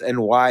events and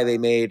why they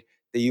made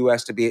the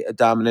U.S. to be a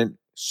dominant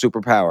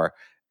superpower.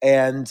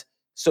 And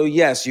so,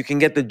 yes, you can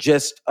get the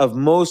gist of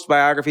most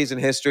biographies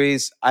and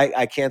histories.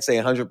 I can't say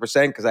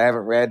 100% because I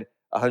haven't read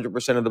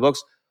 100% of the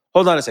books.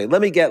 Hold on a second.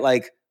 Let me get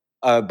like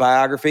a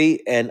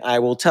biography and I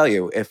will tell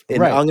you if I'm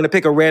going to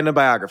pick a random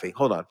biography.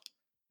 Hold on.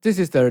 This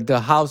is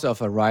the house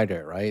of a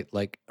writer, right?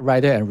 Like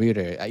writer and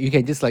reader. You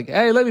can just like,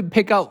 hey, let me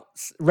pick out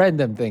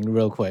random thing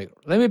real quick.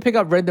 Let me pick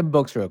up random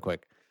books real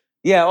quick.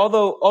 Yeah,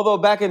 although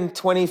back in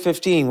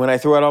 2015 when I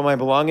threw out all my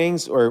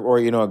belongings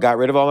or got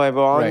rid of all my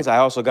belongings, I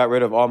also got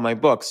rid of all my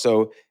books.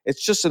 So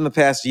it's just in the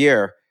past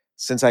year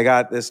since I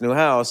got this new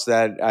house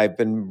that I've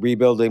been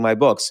rebuilding my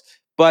books.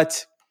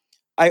 But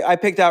I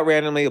picked out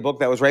randomly a book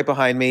that was right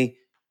behind me,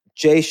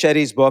 Jay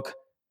Shetty's book,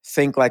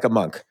 Think Like a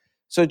Monk.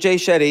 So Jay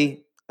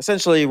Shetty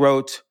essentially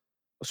wrote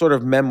a sort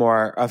of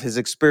memoir of his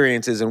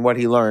experiences and what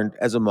he learned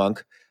as a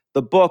monk.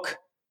 The book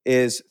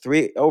is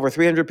over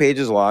 300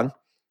 pages long.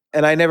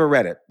 And I never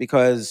read it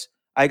because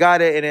I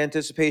got it in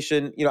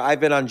anticipation. I've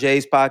been on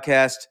Jay's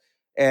podcast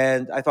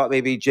and I thought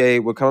maybe Jay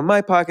would come on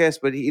my podcast,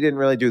 but he didn't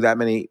really do that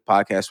many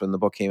podcasts when the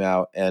book came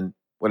out and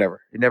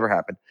whatever. It never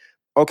happened.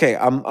 Okay,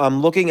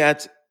 I'm looking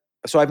at,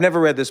 so I've never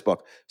read this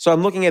book. So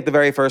I'm looking at the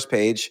very first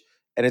page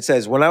and it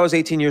says, when I was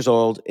 18 years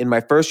old, in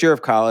my first year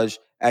of college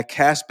at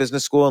Cass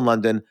Business School in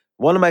London,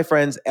 one of my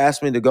friends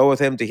asked me to go with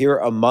him to hear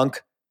a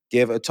monk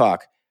give a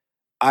talk.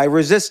 I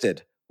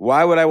resisted.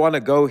 Why would I want to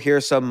go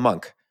hear some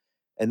monk?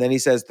 And then he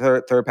says,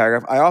 third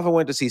paragraph, I often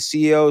went to see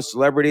CEOs,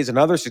 celebrities, and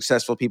other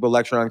successful people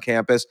lecture on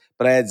campus,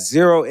 but I had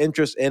zero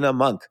interest in a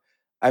monk.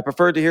 I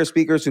preferred to hear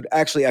speakers who'd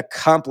actually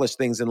accomplished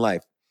things in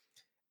life.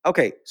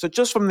 Okay, so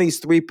just from these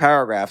 3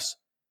 paragraphs,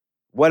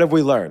 what have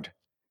we learned?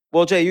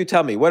 Well, Jay, you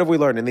tell me, what have we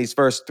learned in these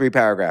first 3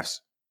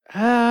 paragraphs?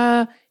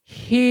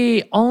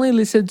 He only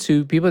listened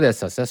to people that are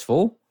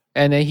successful,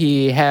 and then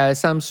he has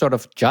some sort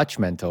of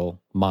judgmental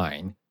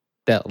mind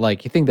that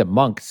like he think that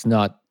monk's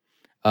not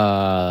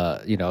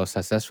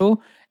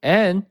successful,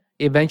 and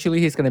eventually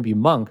he's gonna be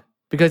monk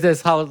because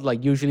that's how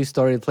like usually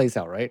story plays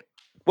out, right?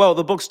 Well,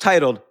 the book's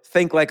titled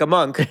Think Like a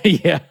Monk.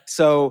 Yeah.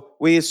 So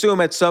we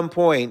assume at some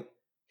point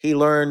he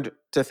learned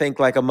to think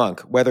like a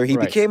monk. Whether he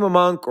Right. became a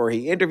monk or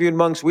he interviewed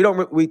monks,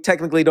 we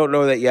technically don't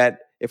know that yet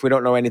if we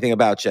don't know anything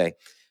about Jay.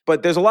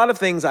 But there's a lot of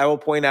things I will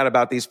point out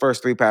about these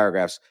first 3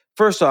 paragraphs.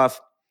 First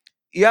off,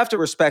 you have to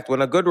respect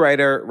when a good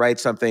writer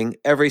writes something,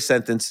 every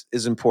sentence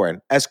is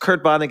important. As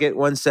Kurt Vonnegut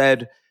once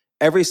said,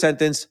 every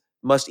sentence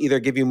must either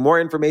give you more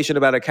information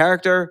about a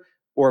character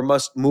or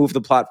must move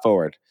the plot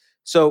forward.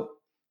 So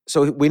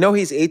we know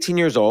he's 18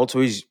 years old, so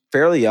he's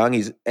fairly young.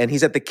 He's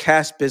at the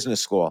Cass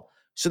Business School.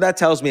 So that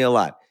tells me a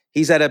lot.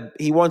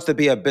 He wants to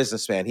be a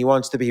businessman. He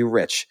wants to be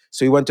rich.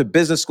 So he went to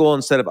business school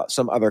instead of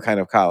some other kind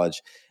of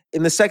college.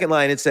 In the second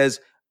line, it says,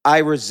 I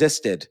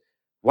resisted.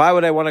 Why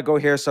would I want to go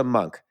hear some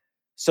monk?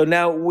 So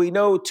now we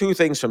know 2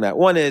 things from that.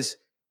 One is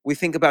we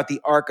think about the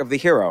arc of the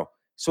hero.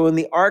 So in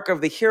the arc of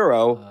the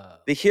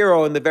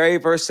hero in the very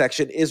first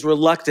section is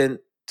reluctant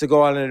to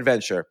go on an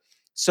adventure.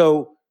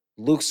 So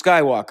Luke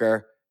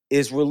Skywalker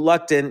is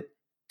reluctant.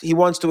 He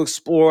wants to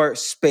explore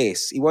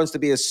space. He wants to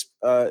be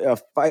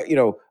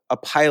a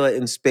pilot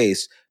in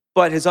space.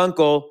 But his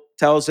uncle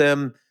tells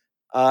him,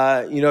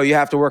 you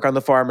have to work on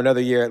the farm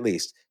another year at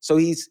least. So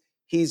he's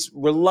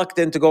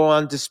reluctant to go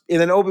on to,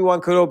 and then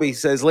Obi-Wan Kenobi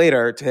says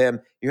later to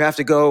him, you have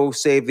to go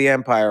save the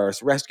Empire or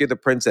rescue the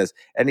princess.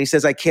 And he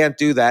says, I can't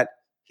do that.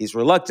 He's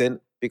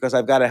reluctant because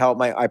I've got to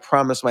help I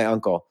promised my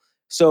uncle.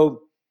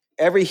 So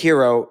every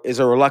hero is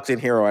a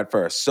reluctant hero at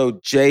first. So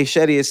Jay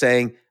Shetty is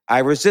saying, I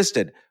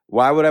resisted.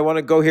 Why would I want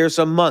to go hear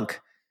some monk?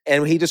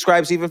 And he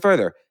describes even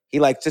further. He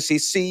likes to see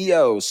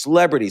CEOs,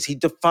 celebrities. He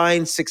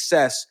defines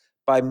success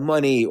by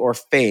money or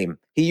fame.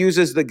 He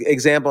uses the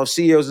example of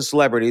CEOs and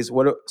celebrities.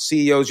 What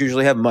CEOs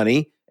usually have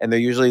money, and they're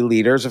usually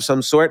leaders of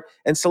some sort,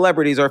 and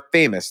celebrities are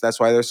famous. That's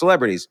why they're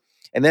celebrities.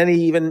 And then he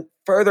even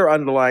further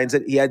underlines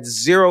it. He had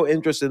zero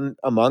interest in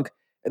a monk.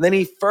 And then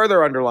he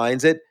further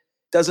underlines it,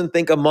 doesn't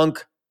think a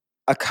monk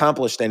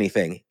accomplished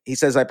anything. He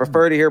says, I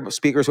prefer to hear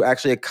speakers who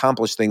actually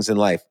accomplish things in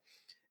life.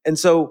 And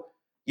so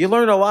you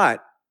learn a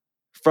lot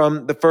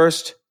from the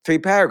first 3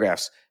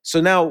 paragraphs.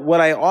 So now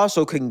what I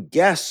also can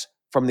guess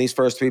from these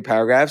first 3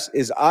 paragraphs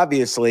is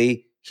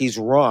obviously he's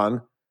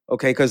wrong,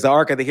 okay, because the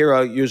arc of the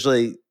hero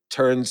usually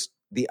turns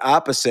the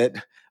opposite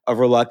of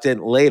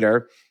reluctant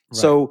later. Right.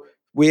 So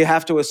we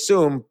have to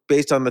assume,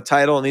 based on the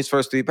title and these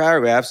first 3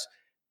 paragraphs,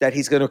 that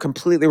he's going to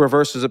completely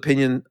reverse his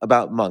opinion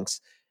about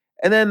monks.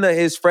 And then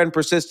his friend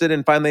persisted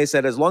and finally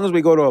said, as long as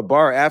we go to a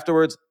bar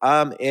afterwards,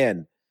 I'm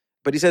in.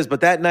 But he says,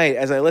 but that night,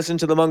 as I listened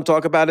to the monk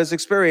talk about his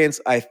experience,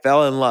 I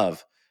fell in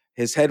love.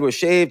 His head was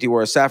shaved. He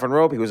wore a saffron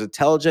robe. He was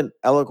intelligent,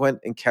 eloquent,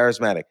 and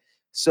charismatic.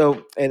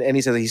 So, and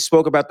he says he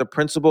spoke about the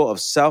principle of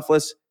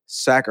selfless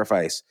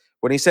sacrifice.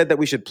 When he said that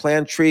we should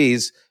plant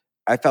trees,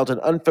 I felt an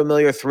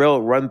unfamiliar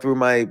thrill run through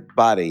my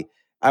body.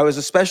 I was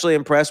especially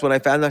impressed when I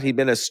found out he'd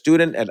been a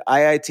student at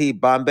IIT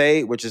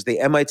Bombay, which is the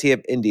MIT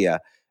of India,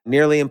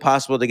 nearly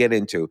impossible to get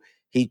into.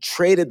 He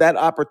traded that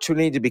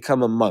opportunity to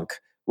become a monk,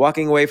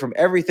 walking away from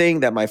everything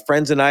that my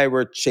friends and I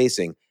were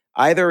chasing.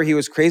 Either he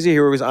was crazy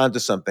or he was onto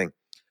something.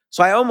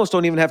 So I almost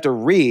don't even have to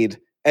read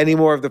any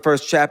more of the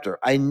first chapter.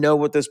 I know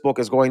what this book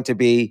is going to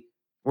be.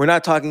 We're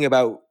not talking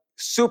about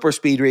super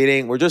speed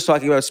reading. We're just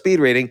talking about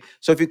speed reading.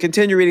 So if you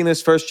continue reading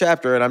this first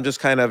chapter, and I'm just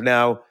kind of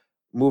now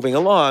moving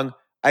along,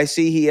 I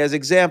see he has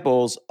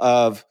examples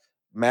of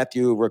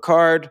Matthew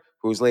Ricard,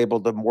 who's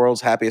labeled the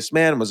world's happiest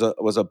man, was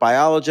a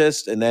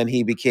biologist, and then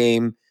he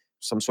became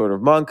some sort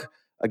of monk.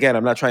 Again,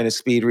 I'm not trying to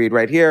speed read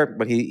right here,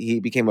 but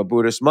he became a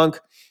Buddhist monk.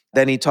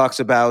 Then he talks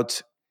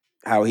about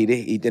how he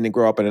didn't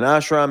grow up in an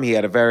ashram. He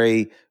had a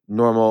very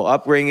normal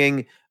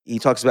upbringing. He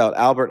talks about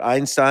Albert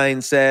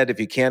Einstein said, if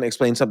you can't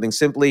explain something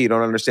simply, you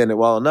don't understand it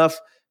well enough.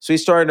 So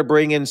he's starting to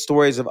bring in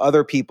stories of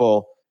other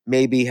people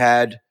maybe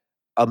had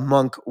a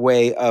monk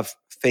way of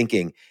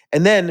thinking.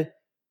 And then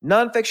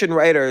nonfiction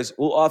writers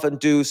will often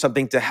do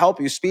something to help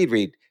you speed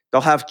read.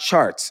 They'll have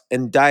charts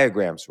and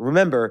diagrams.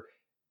 Remember,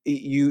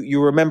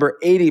 you remember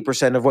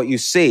 80% of what you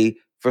see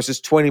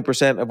versus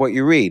 20% of what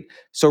you read.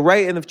 So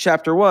right in the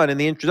chapter 1, in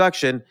the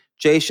introduction,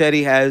 Jay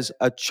Shetty has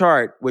a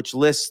chart which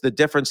lists the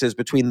differences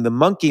between the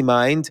monkey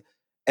mind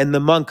and the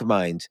monk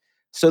mind.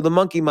 So the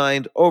monkey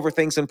mind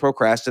overthinks and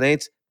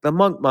procrastinates. The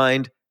monk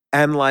mind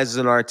analyzes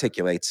and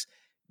articulates.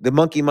 The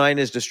monkey mind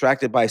is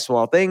distracted by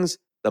small things.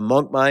 The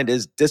monk mind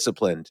is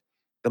disciplined.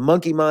 The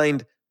monkey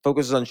mind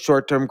focuses on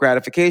short-term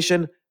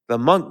gratification. The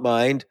monk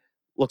mind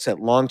looks at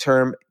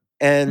long-term.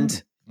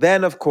 And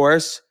then, of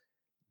course,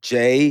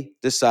 Jay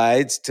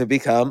decides to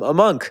become a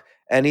monk.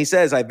 And he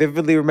says, I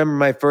vividly remember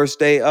my first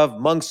day of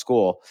monk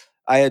school.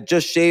 I had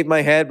just shaved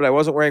my head, but I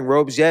wasn't wearing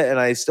robes yet, and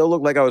I still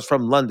looked like I was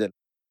from London.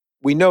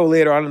 We know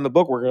later on in the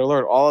book, we're going to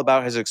learn all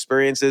about his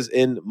experiences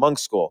in monk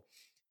school.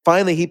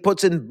 Finally, he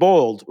puts in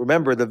bold,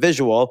 remember the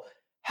visual,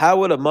 how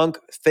would a monk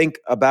think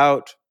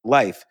about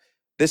life?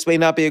 This may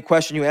not be a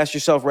question you ask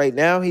yourself right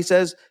now, he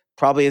says,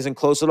 probably isn't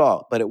close at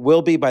all, but it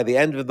will be by the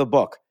end of the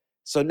book.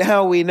 So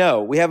now we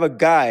know, we have a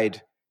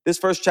guide. This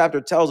first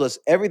chapter tells us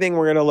everything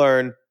we're going to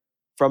learn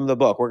from the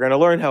book. We're going to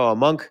learn how a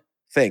monk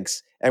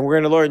thinks, and we're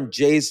going to learn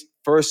Jay's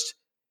first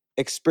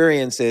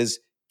experiences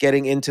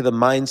getting into the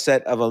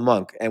mindset of a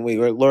monk. And we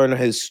learn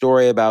his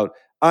story about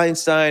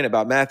Einstein,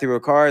 about Matthew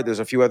Ricard. There's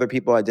a few other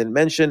people I didn't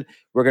mention.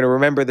 We're going to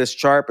remember this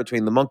chart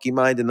between the monkey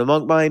mind and the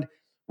monk mind.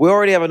 We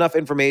already have enough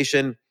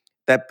information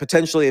that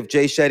potentially if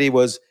Jay Shetty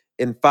was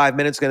in 5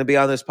 minutes going to be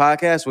on this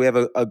podcast, we have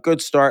a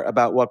good start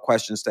about what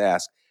questions to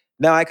ask.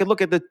 Now, I could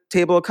look at the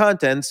table of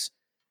contents.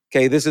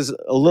 Okay, this is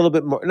a little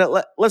bit more.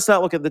 No, let's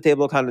not look at the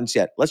table of contents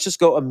yet. Let's just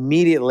go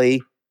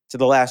immediately to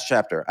the last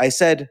chapter. I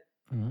said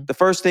the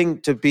first thing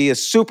to be a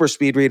super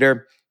speed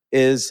reader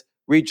is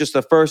read just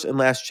the first and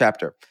last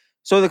chapter.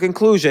 So the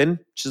conclusion,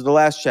 which is the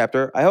last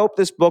chapter, I hope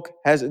this book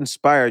has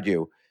inspired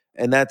you.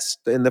 And that's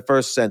in the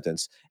first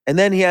sentence. And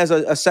then he has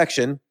a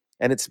section,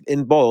 and it's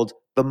in bold,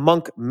 the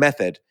monk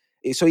method.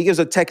 So he gives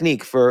a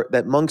technique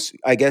that monks,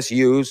 I guess,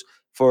 use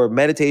for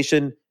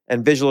meditation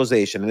and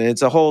visualization. And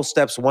it's a whole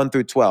steps 1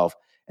 through 12.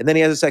 And then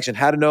he has a section,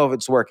 how to know if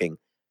it's working.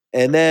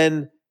 And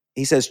then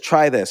he says,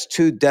 try this,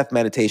 2 death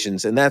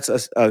meditations. And that's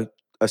a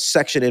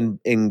section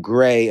in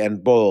gray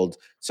and bold,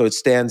 so it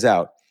stands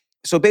out.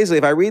 So basically,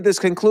 if I read this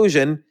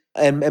conclusion,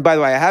 and by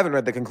the way, I haven't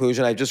read the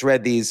conclusion, I just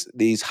read these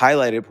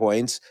highlighted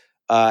points,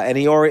 and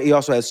he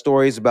also has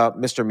stories about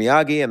Mr.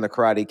 Miyagi and the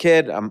Karate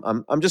Kid.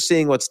 I'm just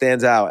seeing what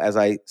stands out as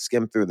I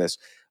skim through this.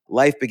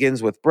 Life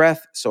begins with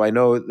breath, so I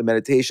know the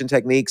meditation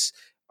techniques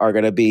are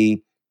going to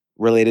be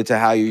related to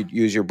how you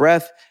use your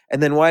breath.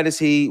 And then why does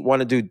he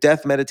want to do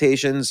death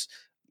meditations?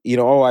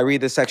 I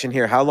read this section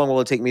here. How long will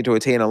it take me to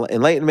attain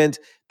enlightenment?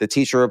 The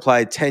teacher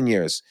replied, 10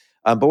 years.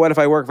 But what if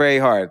I work very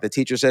hard? The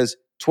teacher says,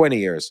 20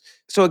 years.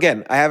 So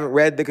again, I haven't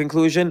read the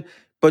conclusion,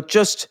 but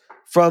just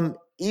from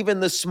even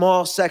the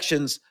small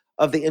sections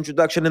of the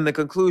introduction and the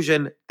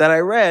conclusion that I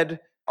read,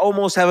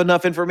 almost have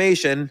enough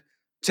information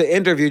to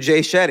interview Jay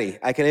Shetty.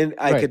 I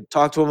could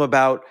talk to him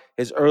about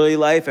his early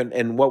life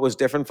and what was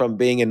different from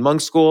being in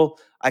monk school.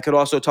 I could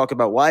also talk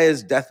about why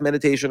is death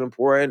meditation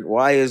important?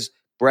 Why is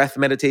breath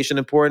meditation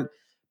important?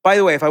 By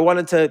the way, if I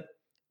wanted to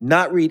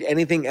not read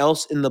anything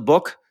else in the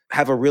book,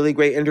 have a really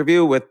great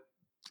interview with,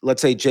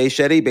 let's say, Jay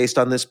Shetty based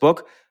on this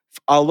book,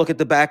 I'll look at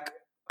the back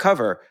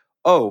cover.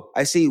 Oh,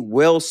 I see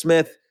Will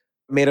Smith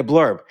made a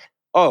blurb.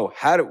 Oh,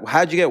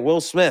 how'd you get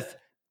Will Smith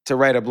to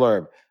write a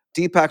blurb?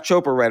 Deepak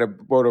Chopra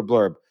wrote a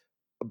blurb.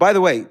 By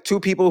the way, 2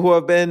 people who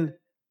have been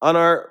on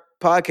our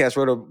podcast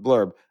wrote a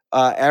blurb.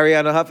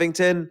 Ariana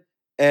Huffington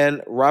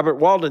and Robert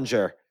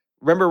Waldinger.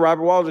 Remember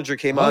Robert Waldinger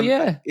came on?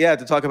 Yeah,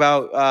 to talk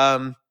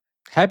about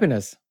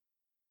happiness.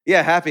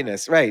 Yeah,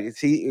 happiness, right.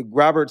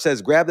 Robert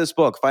says, grab this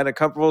book, find a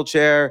comfortable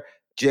chair.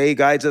 Jay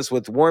guides us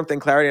with warmth and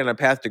clarity on a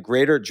path to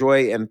greater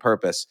joy and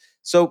purpose.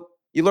 So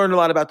you learn a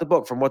lot about the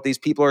book from what these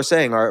people are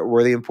saying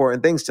were the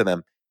important things to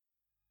them.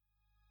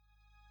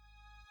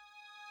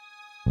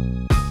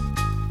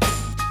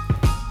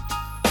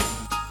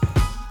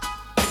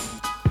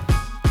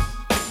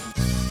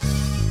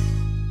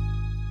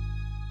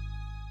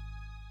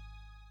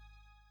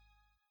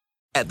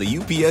 At the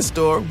UPS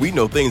Store, we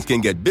know things can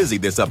get busy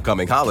this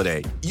upcoming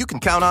holiday. You can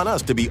count on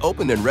us to be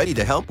open and ready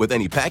to help with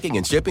any packing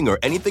and shipping or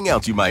anything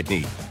else you might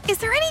need. Is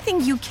there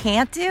anything you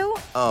can't do?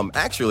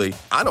 Actually,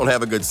 I don't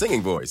have a good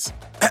singing voice.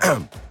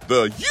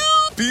 The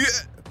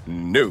UPS...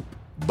 Nope.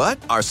 But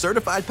our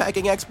certified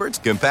packing experts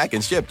can pack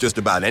and ship just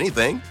about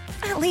anything.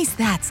 At least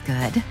that's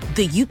good.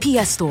 The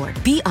UPS Store.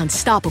 Be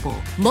unstoppable.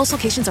 Most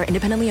locations are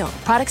independently owned.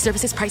 Product,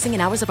 services, pricing,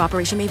 and hours of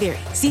operation may vary.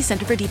 See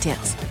Center for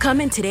details.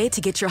 Come in today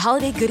to get your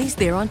holiday goodies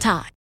there on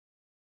time.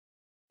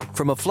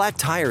 From a flat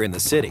tire in the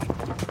city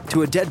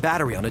to a dead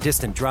battery on a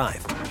distant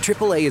drive,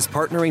 AAA is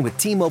partnering with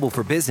T-Mobile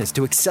for Business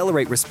to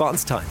accelerate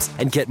response times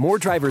and get more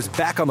drivers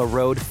back on the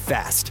road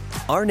fast.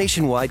 Our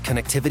nationwide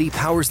connectivity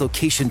powers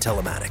location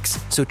telematics,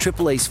 so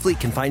AAA's fleet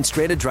can find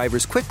stranded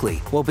drivers quickly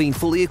while being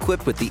fully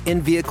equipped with the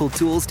in-vehicle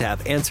tools to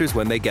have answers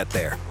when they get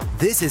there.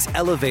 This is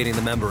elevating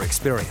the member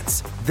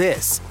experience.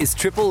 This is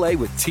AAA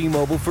with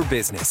T-Mobile for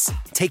Business.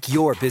 Take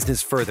your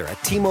business further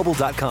at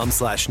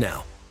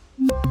T-Mobile.com/now.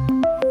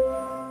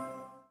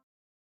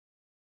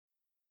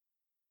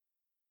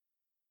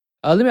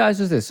 Let me ask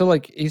you this. So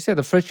like you said,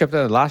 the first chapter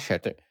and the last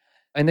chapter,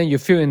 and then you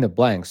fill in the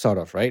blanks, sort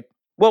of, right?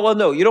 Well,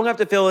 no, you don't have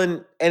to fill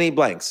in any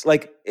blanks.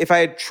 Like if I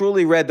had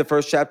truly read the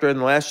first chapter and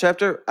the last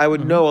chapter, I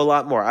would know a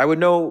lot more. I would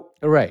know.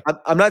 Right.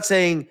 I'm not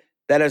saying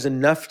that is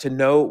enough to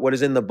know what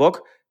is in the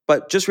book,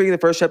 but just reading the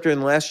first chapter and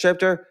the last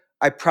chapter,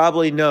 I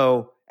probably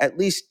know at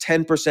least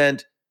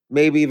 10%,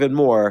 maybe even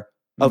more,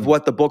 of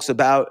what the book's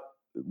about,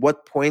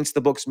 what points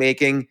the book's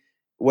making,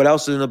 what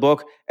else is in the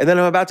book. And then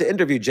I'm about to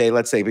interview Jay,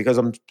 let's say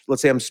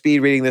I'm speed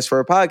reading this for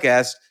a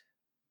podcast,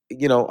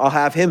 I'll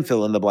have him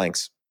fill in the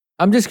blanks.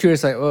 I'm just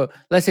curious, like, well,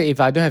 let's say if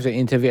I don't have to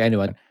interview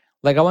anyone,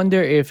 like, I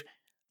wonder if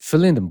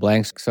fill in the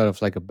blanks sort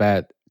of like a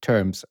bad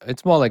terms.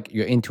 It's more like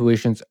your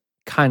intuitions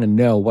kind of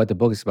know what the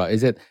book is about.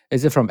 Is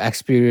it from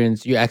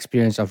experience, your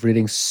experience of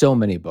reading so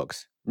many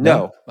books?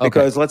 No,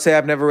 because let's say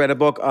I've never read a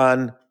book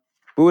on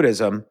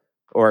Buddhism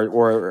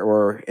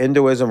or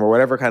Hinduism or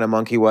whatever kind of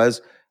monk he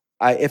was.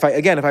 If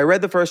I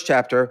read the first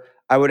chapter,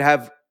 I would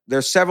have.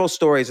 There's several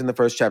stories in the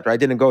first chapter. I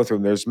didn't go through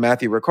them. There's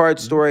Matthew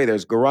Ricard's story.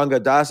 There's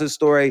Gauranga Das's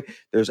story.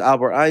 There's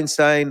Albert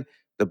Einstein,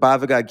 the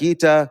Bhagavad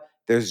Gita.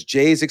 There's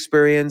Jay's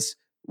experience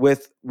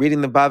with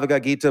reading the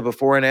Bhagavad Gita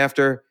before and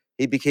after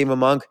he became a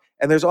monk.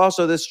 And there's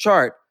also this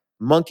chart,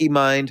 monkey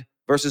mind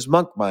versus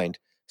monk mind.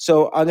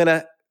 So I'm going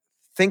to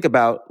think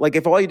about, like,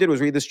 if all you did was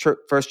read this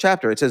first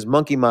chapter, it says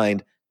monkey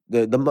mind.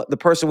 The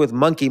person with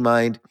monkey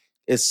mind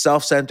is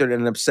self-centered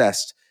and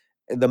obsessed.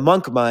 The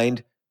monk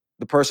mind,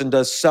 the person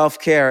does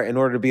self-care in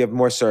order to be of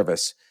more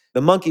service.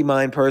 The monkey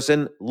mind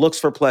person looks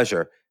for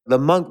pleasure. The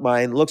monk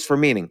mind looks for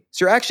meaning.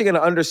 So you're actually going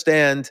to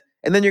understand,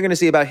 and then you're going to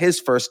see about his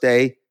first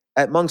day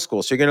at monk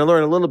school. So you're going to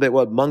learn a little bit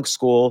what monk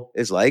school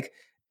is like,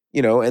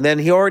 and then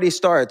he already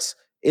starts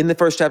in the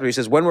first chapter. He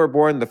says, when we're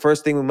born, the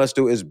first thing we must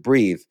do is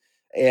breathe.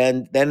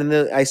 And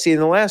then I see in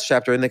the last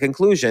chapter, in the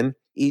conclusion,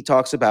 he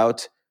talks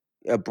about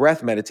a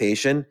breath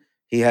meditation.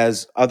 He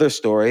has other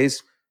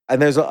stories.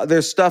 And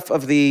there's stuff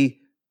of the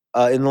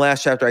in the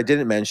last chapter I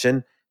didn't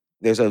mention.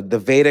 There's the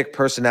Vedic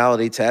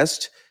personality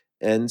test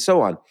and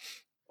so on.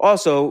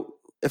 Also,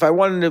 if I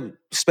wanted to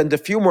spend a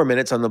few more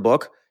minutes on the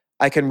book,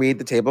 I can read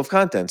the table of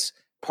contents.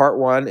 Part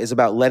 1 is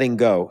about letting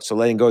go. So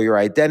letting go your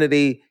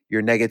identity,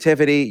 your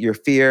negativity, your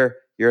fear,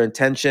 your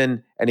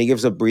intention, and he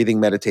gives a breathing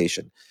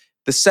meditation.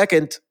 The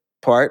second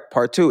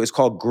part 2, is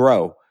called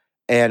Grow.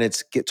 And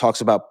it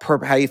talks about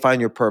how you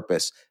find your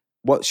purpose,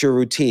 what's your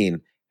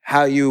routine,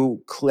 how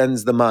you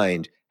cleanse the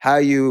mind, how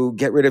you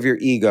get rid of your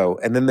ego.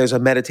 And then there's a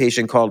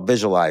meditation called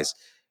Visualize.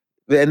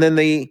 And then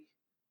the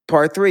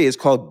part 3 is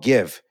called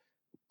Give.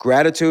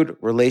 Gratitude,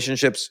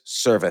 relationships,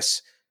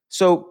 service.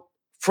 So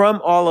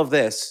from all of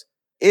this,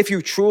 if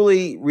you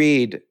truly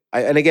read,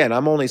 and again,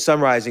 I'm only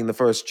summarizing the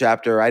first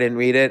chapter. I didn't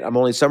read it. I'm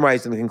only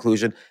summarizing the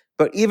conclusion.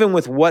 But even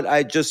with what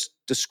I just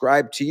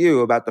described to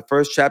you about the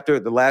first chapter,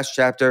 the last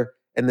chapter,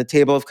 and the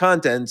table of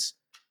contents,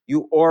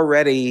 you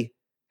already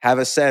have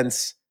a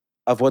sense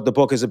of what the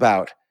book is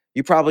about.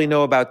 You probably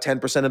know about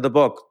 10% of the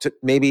book,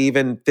 maybe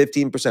even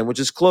 15%, which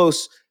is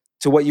close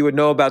to what you would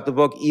know about the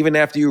book even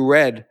after you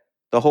read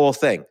the whole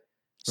thing.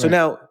 So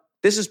now,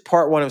 this is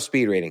part 1 of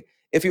speed reading.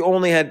 If you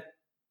only had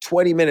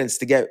 20 minutes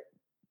to get,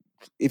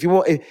 if you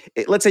want,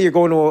 let's say you're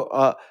going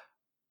to,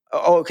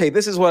 okay,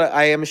 this is what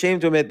I am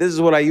ashamed to admit, this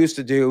is what I used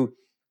to do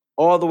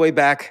all the way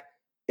back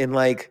in,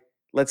 like,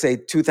 let's say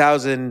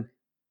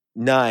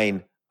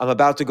 2009. I'm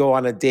about to go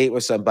on a date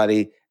with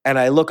somebody and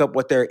I look up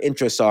what their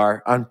interests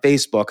are on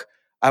Facebook.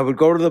 I would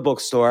go to the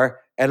bookstore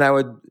and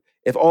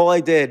if all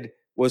I did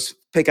was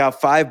pick out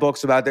 5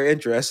 books about their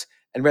interests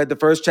and read the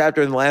first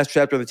chapter and the last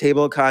chapter of the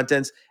table of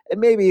contents, and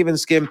maybe even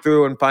skim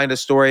through and find a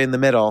story in the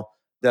middle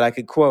that I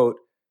could quote,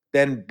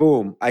 then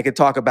boom, I could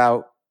talk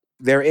about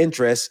their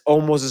interests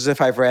almost as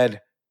if I've read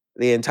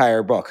the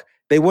entire book.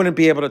 They wouldn't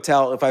be able to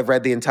tell if I've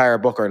read the entire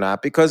book or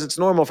not, because it's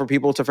normal for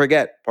people to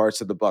forget parts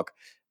of the book.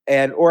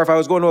 Or if I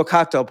was going to a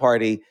cocktail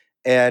party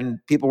and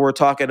people were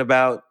talking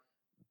about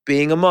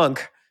being a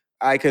monk,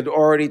 I could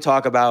already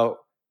talk about,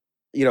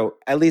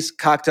 at least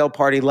cocktail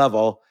party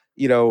level,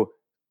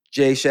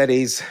 Jay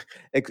Shetty's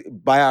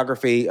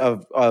biography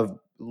of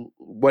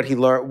what he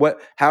learned,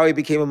 how he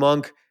became a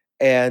monk,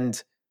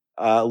 and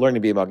learning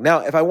to be a monk. Now,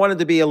 if I wanted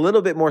to be a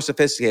little bit more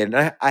sophisticated,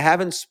 and I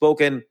haven't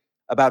spoken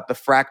about the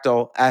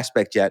fractal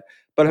aspect yet,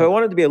 but if I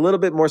wanted to be a little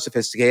bit more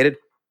sophisticated,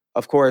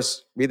 of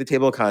course, read the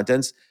table of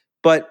contents.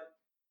 But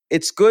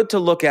it's good to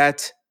look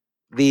at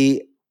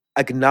the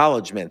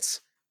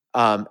acknowledgments,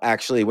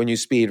 actually, when you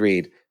speed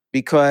read,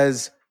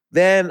 because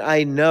then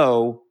I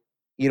know,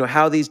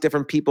 how these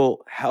different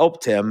people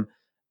helped him.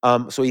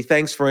 So he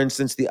thanks, for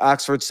instance, the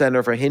Oxford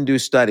Center for Hindu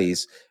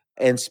Studies,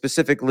 and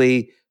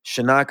specifically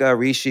Shanaka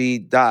Rishi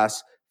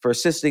Das, for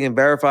assisting in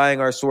verifying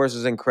our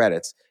sources and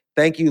credits.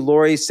 Thank you,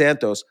 Laurie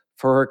Santos,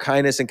 for her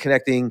kindness in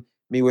connecting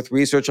me with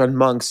research on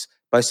monks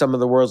by some of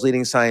the world's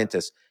leading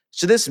scientists.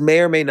 So this may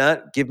or may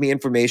not give me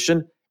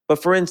information,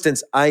 but for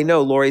instance, I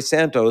know Laurie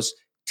Santos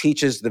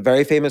teaches the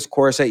very famous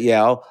course at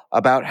Yale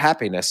about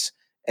happiness.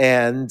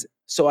 And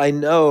so I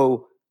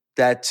know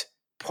that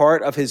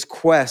part of his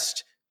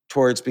quest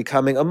towards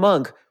becoming a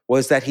monk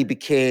was that he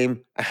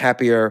became a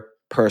happier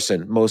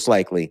person, most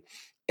likely.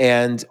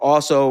 And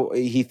also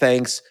he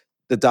thanks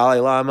the Dalai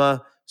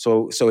Lama.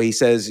 So he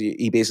says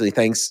he basically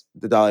thanks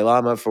the Dalai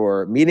Lama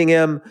for meeting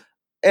him,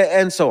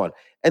 and so on.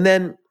 And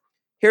then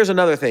here's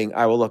another thing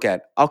I will look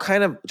at. I'll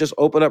kind of just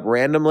open up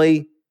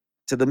randomly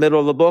to the middle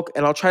of the book,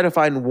 and I'll try to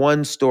find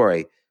one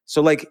story.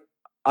 So like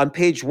on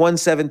page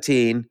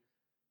 117,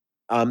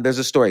 there's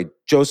a story,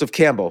 Joseph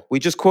Campbell. We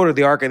just quoted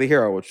The Arc of the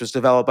Hero, which was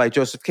developed by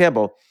Joseph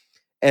Campbell.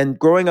 And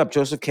growing up,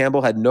 Joseph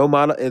Campbell had no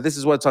model. This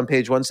is what's on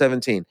page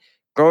 117.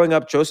 Growing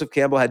up, Joseph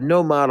Campbell had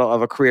no model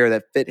of a career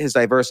that fit his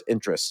diverse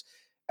interests.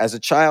 As a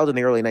child in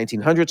the early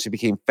 1900s, he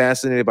became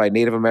fascinated by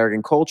Native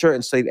American culture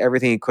and studied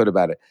everything he could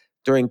about it.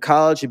 During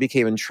college, he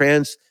became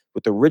entranced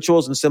with the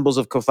rituals and symbols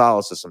of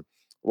Catholicism.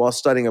 While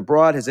studying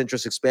abroad, his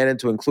interest expanded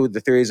to include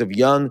the theories of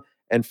Jung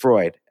and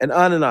Freud, and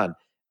on and on.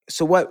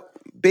 So what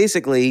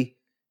basically,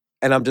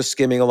 and I'm just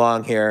skimming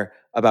along here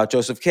about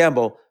Joseph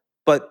Campbell,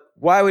 but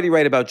why would he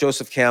write about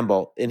Joseph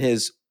Campbell in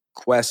his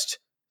quest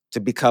to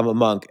become a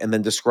monk and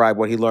then describe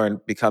what he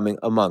learned becoming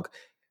a monk?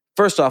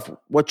 First off,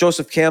 what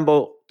Joseph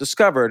Campbell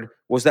discovered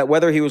was that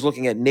whether he was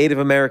looking at Native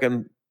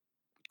American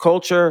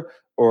culture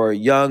or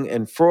Jung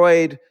and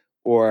Freud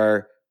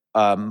or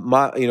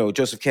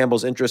Joseph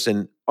Campbell's interest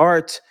in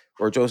art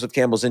or Joseph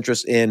Campbell's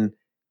interest in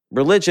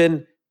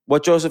religion,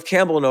 what Joseph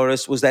Campbell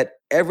noticed was that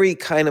every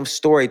kind of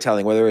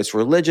storytelling, whether it's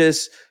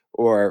religious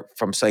or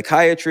from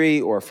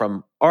psychiatry or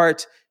from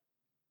art,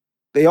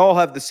 they all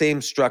have the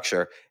same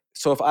structure.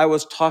 So if I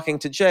was talking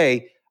to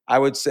Jay, I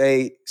would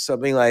say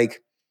something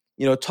like,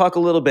 talk a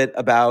little bit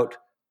about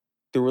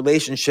the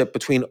relationship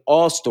between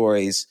all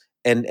stories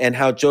and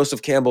how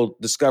Joseph Campbell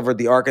discovered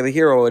the arc of the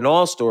hero in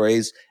all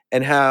stories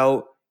and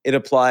how it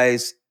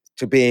applies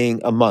to being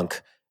a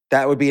monk.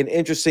 That would be an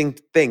interesting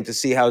thing to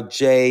see how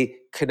Jay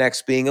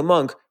connects being a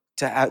monk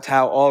to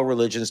how all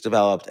religions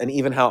developed and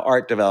even how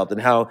art developed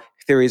and how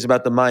theories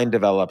about the mind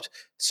developed.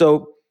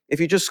 So if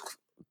you just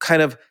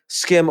kind of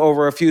skim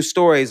over a few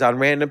stories on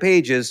random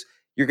pages,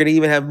 you're going to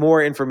even have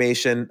more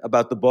information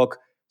about the book.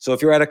 So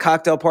if you're at a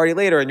cocktail party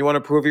later and you want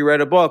to prove you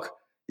read a book,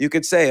 you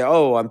could say,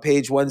 on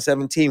page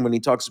 117, when he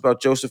talks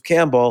about Joseph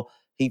Campbell,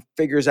 he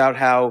figures out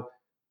how,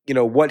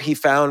 what he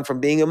found from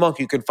being a monk,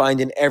 you can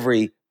find in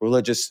every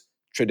religious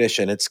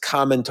tradition. It's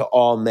common to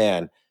all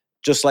man,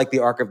 just like the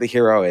arc of the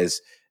hero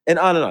is, and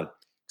on and on.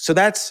 So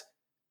that's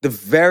the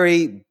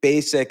very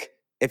basic,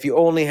 if you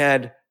only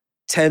had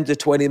 10 to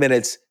 20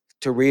 minutes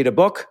to read a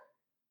book,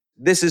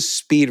 this is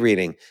speed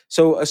reading.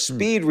 So a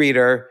speed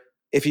reader,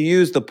 if you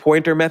use the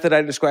pointer method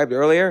I described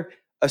earlier,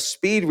 a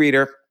speed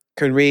reader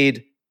can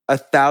read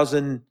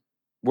 1,000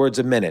 words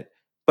a minute.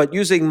 But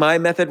using my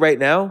method right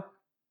now,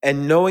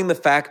 and knowing the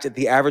fact that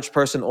the average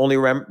person only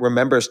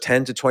remembers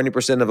 10 to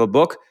 20% of a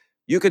book,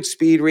 you could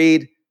speed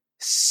read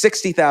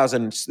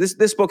 60,000.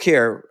 This book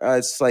here,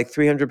 it's like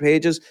 300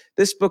 pages.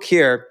 This book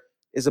here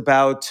is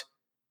about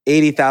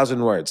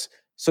 80,000 words.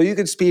 So you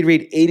could speed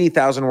read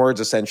 80,000 words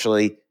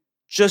essentially,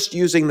 just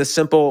using the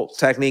simple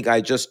technique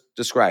I just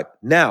described.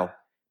 Now,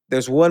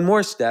 there's one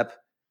more step,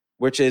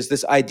 which is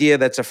this idea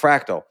that's a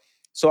fractal.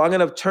 So I'm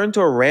going to turn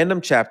to a random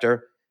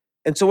chapter.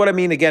 And so what I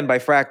mean again by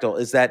fractal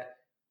is that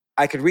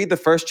I could read the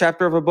first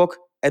chapter of a book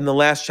and the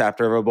last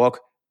chapter of a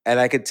book, and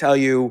I could tell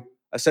you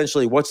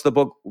essentially what's the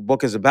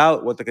book is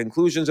about, what the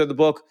conclusions of the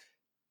book.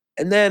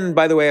 And then,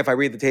 by the way, if I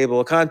read the table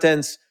of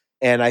contents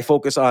and I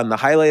focus on the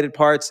highlighted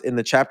parts in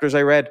the chapters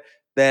I read,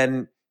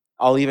 then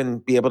I'll even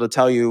be able to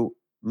tell you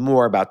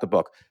more about the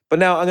book. But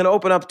now I'm going to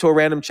open up to a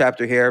random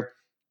chapter here,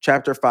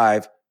 chapter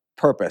 5,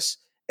 purpose.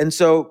 And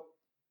so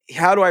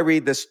how do I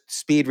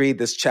speed read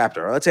this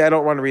chapter? Let's say I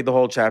don't want to read the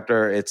whole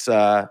chapter. It's,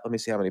 let me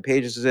see how many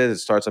pages it is.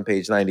 It starts on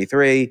page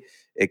 93.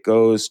 It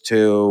goes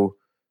to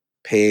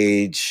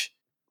page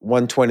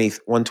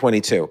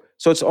 122.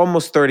 So it's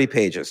almost 30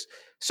 pages.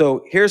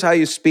 So here's how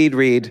you speed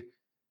read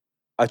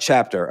a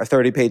chapter, a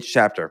 30-page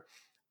chapter.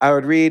 I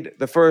would read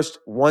the first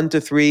 1 to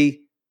 3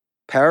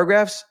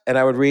 paragraphs, and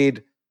I would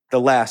read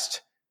the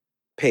last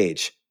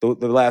page, the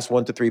last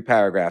 1 to 3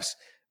 paragraphs.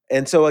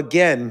 And so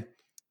again,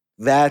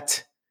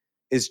 that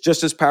is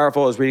just as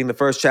powerful as reading the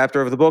first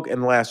chapter of the book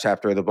and the last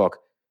chapter of the book.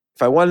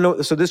 If I want to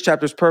know, so this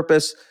chapter's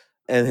purpose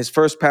and his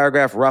first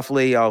paragraph,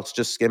 roughly, I'll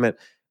just skim it.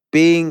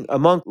 Being a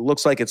monk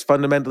looks like it's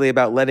fundamentally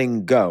about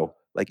letting go.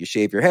 Like you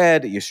shave your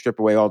head, you strip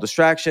away all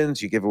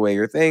distractions, you give away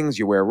your things,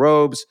 you wear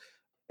robes.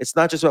 It's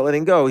not just about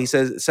letting go. He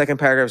says, second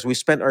paragraph is, we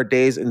spent our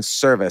days in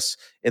service.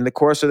 In the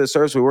course of the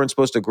service, we weren't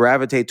supposed to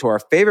gravitate to our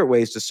favorite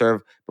ways to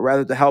serve, but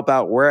rather to help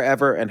out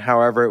wherever and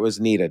however it was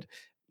needed.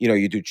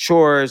 You do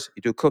chores,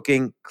 you do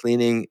cooking,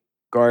 cleaning,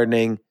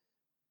 gardening,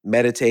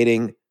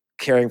 meditating,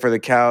 caring for the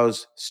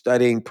cows,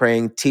 studying,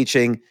 praying,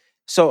 teaching.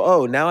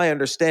 So, now I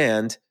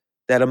understand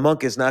that a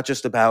monk is not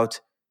just about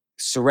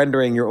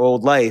surrendering your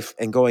old life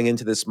and going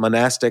into this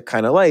monastic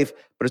kind of life,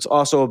 but it's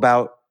also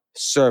about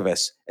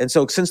service. And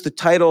so since the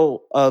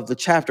title of the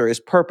chapter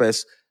is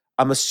purpose,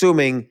 I'm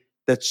assuming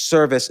that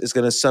service is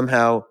going to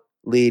somehow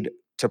lead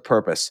to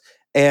purpose.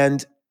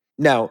 And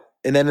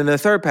then in the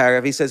third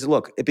paragraph, he says,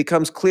 look, it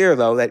becomes clear,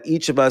 though, that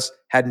each of us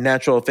had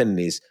natural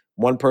affinities.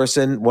 One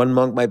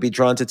monk might be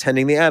drawn to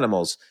tending the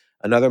animals.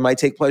 Another might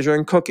take pleasure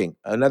in cooking.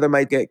 Another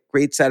might get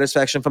great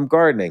satisfaction from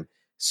gardening.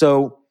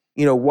 So,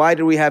 why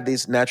do we have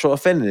these natural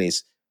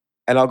affinities?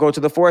 And I'll go to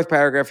the fourth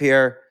paragraph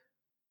here.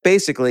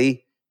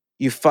 Basically,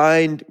 you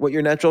find what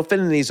your natural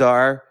affinities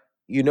are.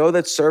 You know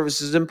that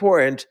service is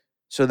important.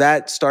 So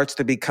that starts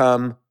to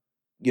become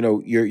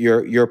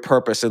your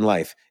purpose in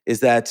life?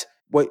 Is that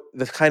what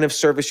the kind of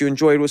service you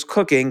enjoyed was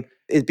cooking?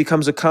 It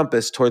becomes a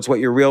compass towards what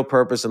your real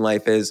purpose in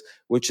life is,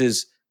 which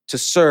is to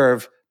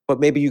serve, but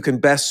maybe you can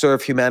best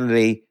serve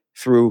humanity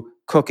through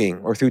cooking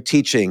or through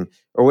teaching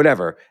or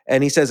whatever.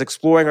 And he says,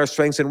 exploring our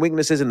strengths and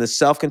weaknesses in the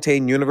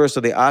self-contained universe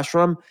of the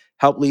ashram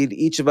help lead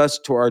each of us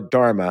to our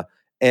dharma.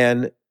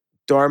 And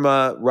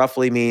dharma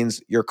roughly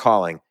means your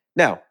calling.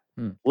 Now,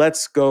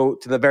 let's go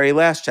to the very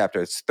last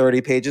chapter. It's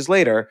 30 pages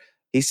later.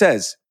 He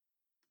says,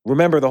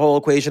 remember the whole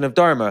equation of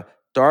dharma.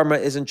 Dharma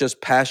isn't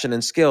just passion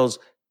and skills.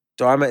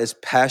 Dharma is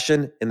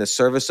passion in the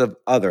service of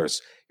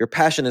others. Your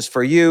passion is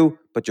for you,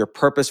 but your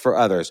purpose for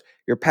others.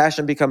 Your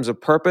passion becomes a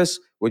purpose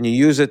when you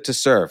use it to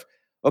serve.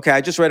 Okay,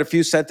 I just read a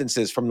few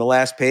sentences from the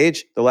last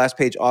page. The last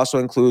page also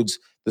includes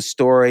the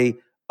story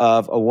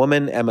of a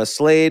woman, Emma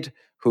Slade,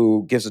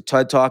 who gives a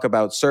TED talk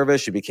about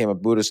service. She became a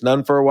Buddhist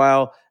nun for a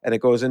while, and it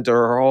goes into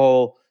her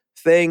whole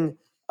thing,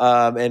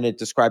 and it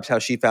describes how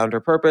she found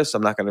her purpose.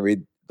 I'm not going to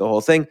read the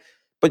whole thing,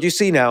 but you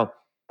see now,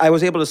 I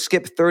was able to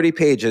skip 30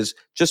 pages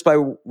just by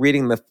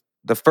reading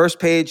the first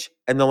page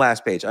and the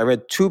last page. I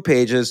read 2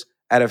 pages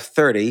out of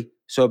 30,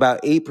 so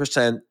about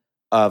 8%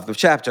 of the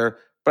chapter,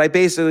 but I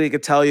basically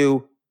could tell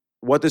you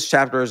what this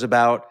chapter is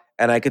about,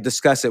 and I could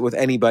discuss it with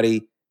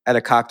anybody at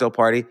a cocktail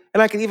party,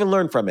 and I could even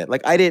learn from it.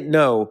 Like, I didn't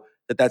know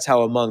that that's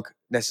how a monk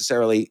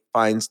necessarily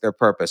finds their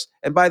purpose.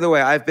 And by the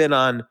way, I've been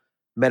on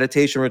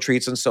meditation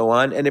retreats and so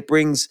on, and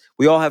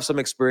we all have some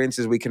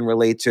experiences we can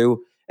relate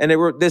to. And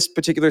this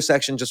particular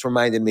section just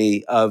reminded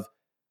me of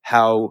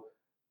how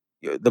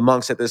the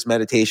monks at this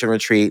meditation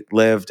retreat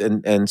lived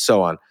and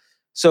so on.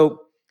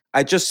 So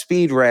I just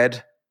speed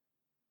read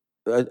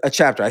a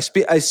chapter. I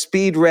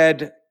speed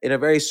read in a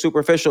very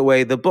superficial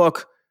way the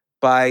book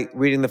by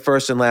reading the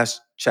first and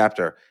last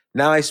chapter.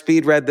 Now I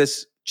speed read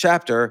this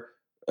chapter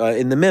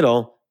in the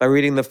middle by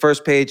reading the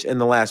first page and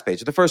the last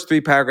page, the first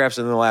 3 paragraphs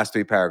and the last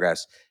 3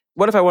 paragraphs.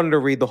 What if I wanted to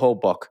read the whole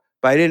book?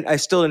 But I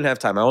still didn't have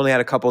time. I only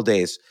had a couple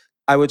days.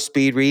 I would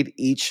speed read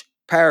each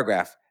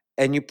paragraph.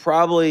 And you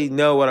probably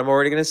know what I'm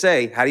already going to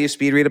say. How do you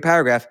speed read a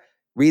paragraph?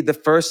 Read the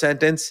first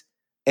sentence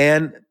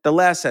and the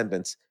last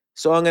sentence.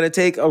 So I'm going to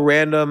take a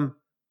random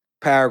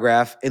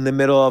paragraph in the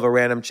middle of a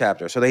random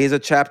chapter. So here's a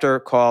chapter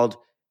called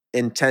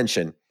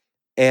Intention.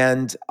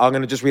 And I'm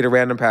going to just read a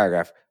random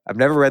paragraph. I've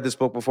never read this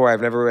book before.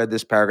 I've never read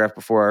this paragraph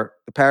before.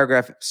 The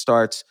paragraph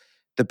starts,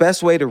 the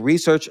best way to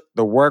research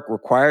the work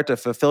required to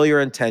fulfill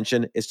your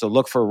intention is to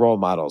look for role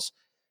models.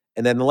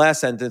 And then the last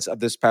sentence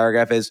of this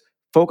paragraph is,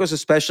 focus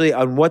especially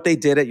on what they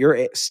did at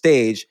your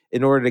stage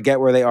in order to get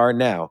where they are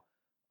now.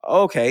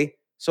 Okay,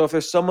 so if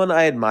there's someone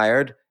I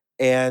admired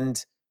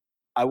and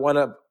I want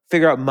to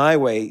figure out my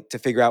way to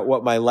figure out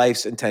what my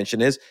life's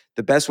intention is,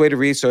 the best way to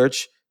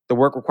research the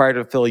work required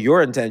to fulfill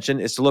your intention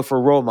is to look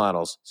for role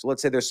models. So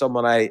let's say there's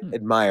someone I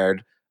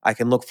admired. I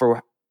can look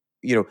for,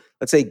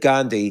 let's say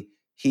Gandhi,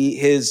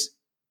 his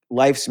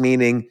life's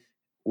meaning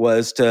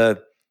was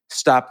to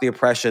stop the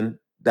oppression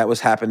that was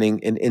happening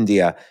in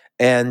India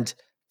and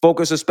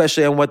focus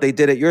especially on what they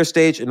did at your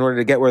stage in order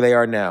to get where they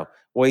are now.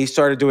 Well, he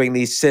started doing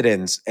these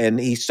sit-ins and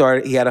he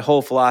had a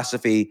whole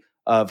philosophy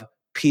of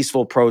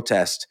peaceful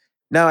protest.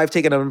 Now I've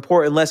taken an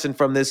important lesson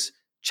from this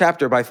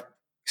chapter by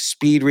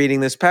speed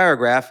reading this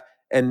paragraph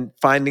and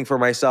finding for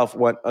myself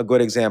what a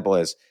good example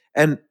is.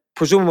 And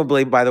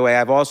presumably, by the way,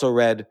 I've also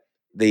read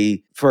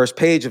the first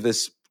page of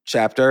this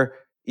chapter,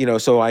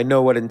 so I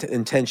know what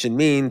intention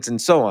means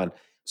and so on.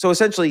 So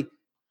essentially,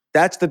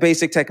 that's the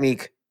basic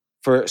technique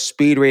for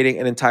speed reading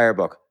an entire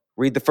book.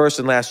 Read the first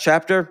and last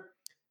chapter,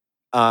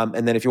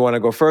 and then if you want to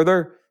go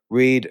further,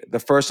 read the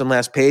first and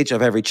last page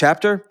of every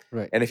chapter.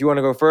 Right. And if you want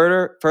to go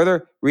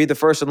further, read the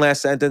first and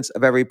last sentence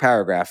of every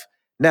paragraph.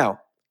 Now,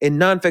 in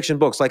nonfiction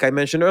books, like I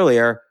mentioned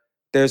earlier,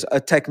 there's a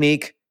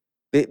technique.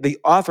 The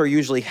author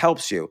usually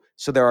helps you.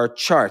 So there are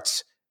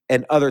charts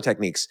and other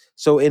techniques.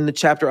 So in the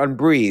chapter on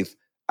breathe,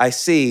 I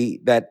see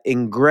that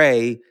in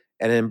gray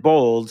and in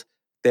bold,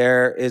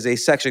 there is a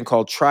section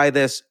called Try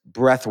This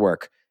Breath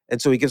Work.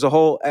 And so he gives a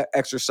whole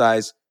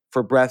exercise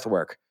for breath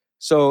work.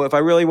 So if I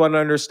really want to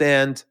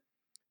understand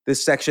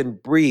this section,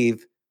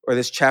 breathe, or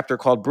this chapter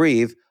called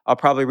breathe, I'll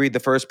probably read the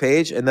first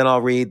page and then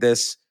I'll read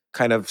this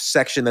kind of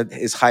section that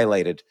is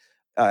highlighted.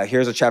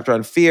 Here's a chapter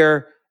on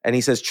fear. And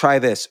he says, try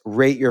this,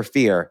 rate your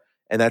fear.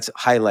 And that's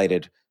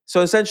highlighted. So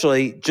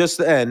essentially, just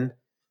then,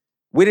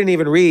 we didn't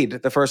even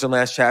read the first and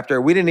last chapter.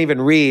 We didn't even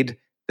read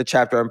the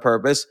chapter on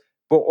purpose.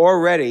 But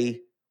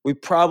already, we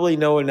probably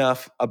know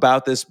enough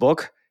about this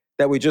book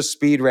that we just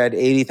speed read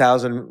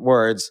 80,000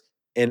 words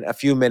in a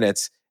few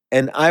minutes.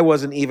 And I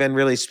wasn't even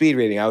really speed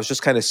reading. I was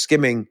just kind of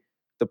skimming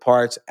the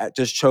parts,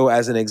 just show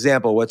as an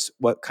example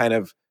what kind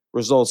of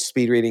results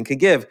speed reading could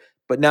give.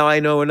 But now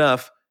I know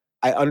enough.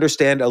 I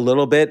understand a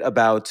little bit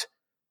about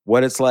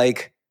what it's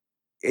like.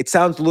 It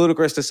sounds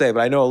ludicrous to say,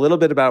 but I know a little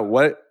bit about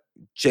what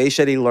Jay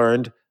Shetty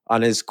learned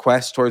on his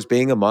quest towards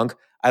being a monk.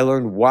 I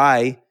learned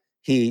why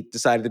he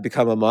decided to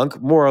become a monk,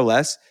 more or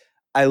less.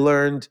 I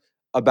learned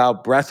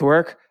about breath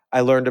work.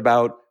 I learned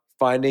about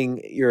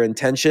finding your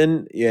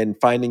intention and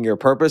finding your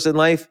purpose in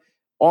life,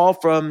 all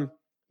from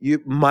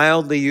you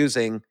mildly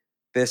using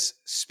this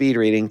speed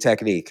reading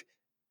technique.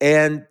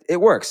 And it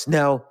works.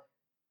 Now,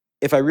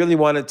 if I really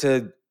wanted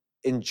to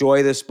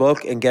enjoy this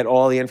book and get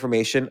all the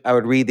information, I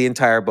would read the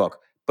entire book.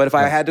 But if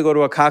I had to go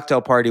to a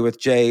cocktail party with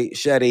Jay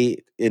Shetty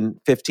in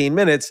 15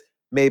 minutes,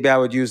 maybe I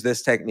would use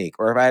this technique.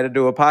 Or if I had to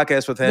do a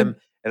podcast with him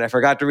and I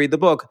forgot to read the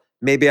book,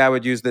 maybe I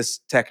would use this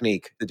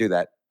technique to do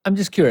that. I'm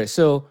just curious.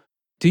 So,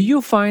 do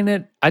you find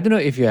it, I don't know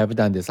if you ever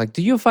done this, like,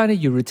 do you find that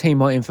you retain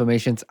more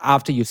information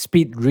after you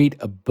speed read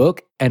a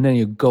book and then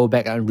you go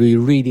back and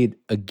reread it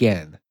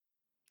again?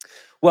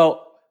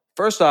 Well,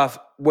 first off,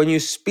 when you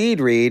speed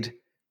read,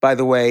 by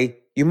the way,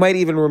 you might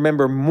even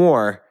remember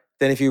more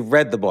than if you've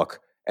read the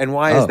book. And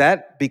why is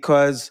that?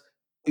 Because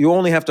you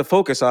only have to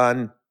focus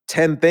on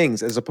 10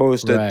 things as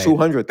opposed to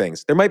 200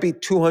 things. There might be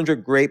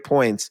 200 great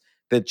points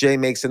that Jay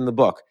makes in the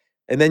book,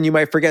 and then you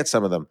might forget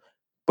some of them.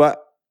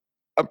 But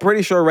I'm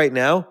pretty sure right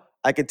now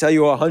I can tell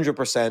you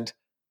 100%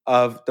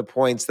 of the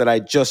points that I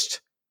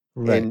just,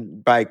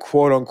 by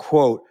quote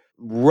unquote,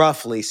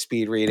 roughly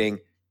speed reading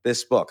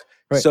this book.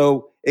 Right.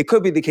 So it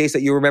could be the case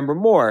that you remember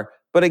more.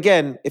 But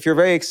again, if you're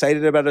very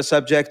excited about a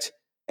subject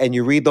and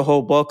you read the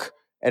whole book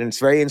and it's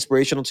very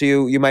inspirational to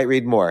you, you might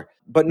read more.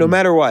 But no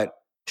matter what,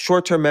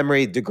 short-term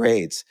memory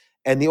degrades.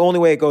 And the only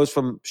way it goes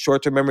from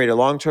short-term memory to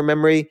long-term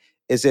memory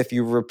is if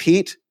you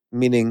repeat,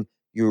 meaning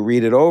you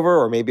read it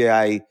over, or maybe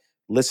I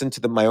listen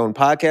to my own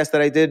podcast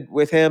that I did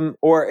with him,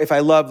 or if I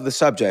love the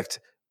subject,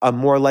 I'm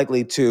more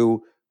likely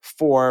to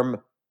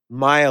form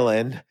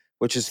myelin,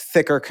 which is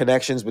thicker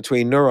connections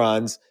between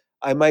neurons.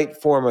 I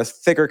might form a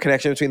thicker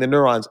connection between the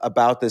neurons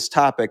about this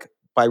topic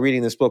by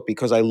reading this book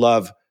because I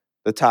love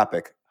the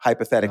topic,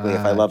 hypothetically,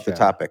 if I love the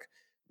topic.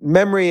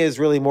 Memory is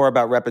really more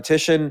about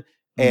repetition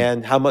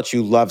and how much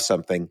you love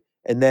something,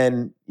 and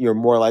then you're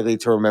more likely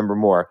to remember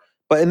more.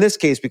 But in this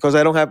case, because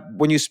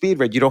when you speed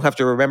read, you don't have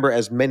to remember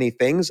as many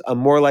things. I'm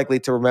more likely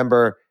to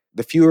remember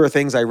the fewer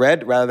things I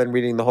read rather than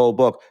reading the whole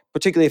book,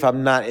 particularly if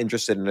I'm not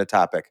interested in a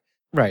topic.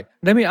 Right.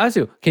 Let me ask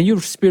you, can you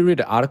speed read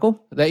the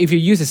article? Like, if you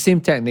use the same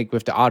technique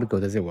with the article,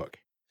 does it work?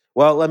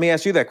 Well, let me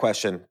ask you that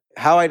question.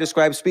 How I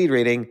describe speed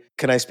reading,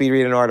 can I speed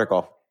read an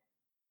article?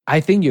 I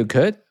think you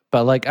could,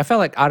 but like I felt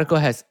like article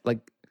has like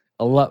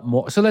a lot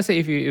more. So let's say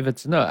if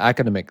it's not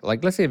academic,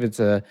 like let's say if it's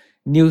a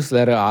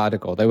newsletter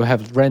article, they will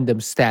have random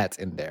stats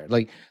in there.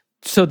 Like,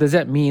 so does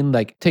that mean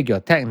like take your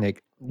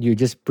technique, you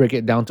just break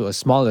it down to a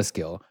smaller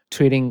scale,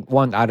 treating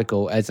one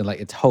article as in like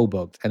it's whole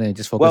book, and then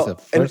just focus the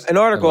first. An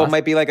article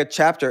might be like a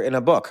chapter in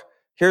a book.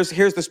 Here's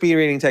the speed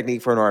reading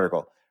technique for an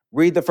article.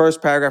 Read the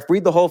first paragraph,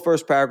 read the whole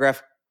first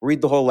paragraph,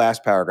 read the whole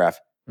last paragraph.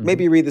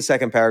 Maybe read the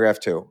second paragraph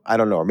too. I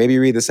don't know. Or maybe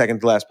read the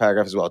second to last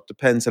paragraph as well. It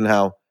depends on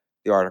how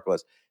the article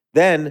is.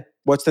 Then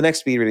what's the next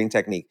speed reading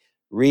technique?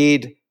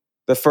 Read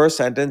the first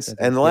sentence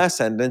and the last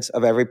sentence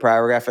of every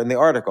paragraph in the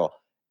article.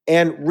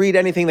 And read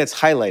anything that's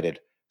highlighted.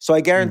 So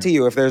I guarantee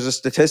you, if there's a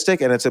statistic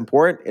and it's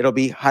important, it'll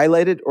be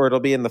highlighted, or it'll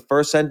be in the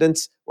first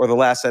sentence or the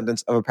last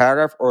sentence of a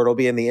paragraph, or it'll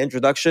be in the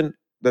introduction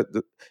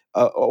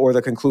or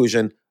the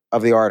conclusion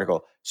of the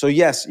article. So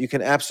yes, you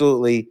can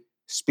absolutely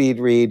speed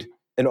read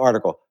an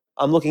article.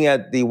 I'm looking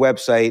at the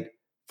website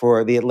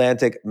for the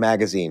Atlantic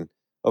magazine,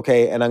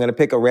 okay? And I'm going to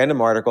pick a random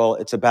article.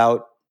 It's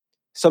about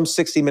some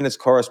 60 Minutes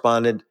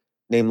correspondent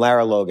named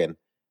Lara Logan.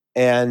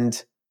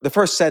 And the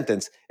first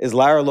sentence is,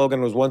 Lara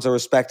Logan was once a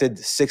respected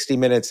 60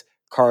 Minutes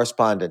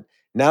correspondent.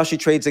 Now she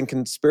trades in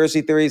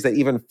conspiracy theories that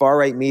even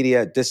far-right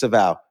media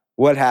disavow.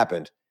 What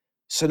happened?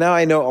 So now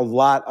I know a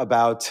lot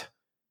about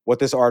what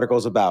this article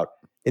is about.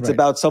 It's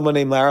about someone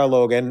named Lara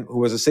Logan, who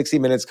was a 60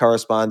 Minutes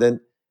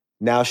correspondent.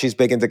 Now she's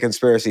big into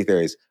conspiracy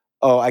theories.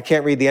 Oh, I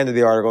can't read the end of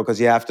the article because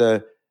you have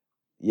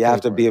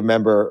to be a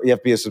member, you have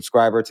to be a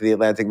subscriber to the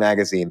Atlantic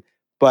magazine.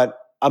 But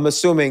I'm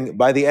assuming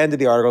by the end of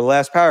the article, the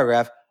last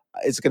paragraph,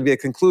 it's going to be a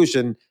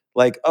conclusion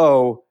like,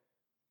 oh,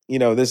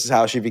 this is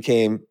how she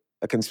became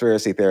a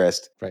conspiracy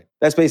theorist. Right.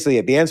 That's basically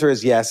it. The answer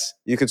is yes.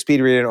 You could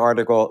speed read an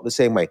article the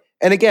same way.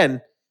 And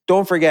again,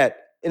 don't forget,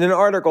 in an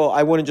article,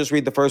 I wouldn't just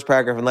read the first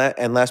paragraph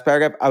and last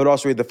paragraph. I would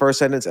also read the first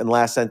sentence and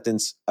last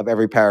sentence of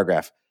every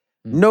paragraph.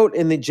 Note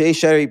in the Jay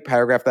Shetty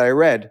paragraph that I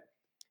read,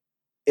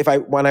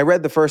 when I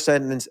read the first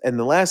sentence and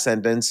the last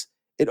sentence,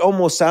 it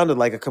almost sounded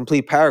like a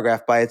complete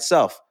paragraph by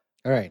itself.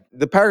 All right.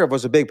 The paragraph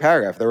was a big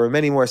paragraph. There were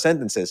many more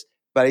sentences,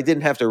 but I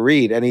didn't have to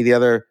read any of the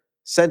other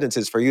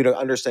sentences for you to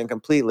understand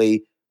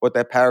completely what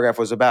that paragraph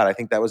was about. I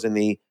think that was in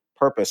the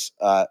purpose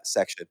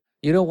section.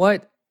 You know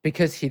what?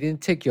 Because he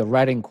didn't take your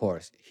writing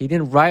course. He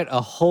didn't write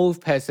a whole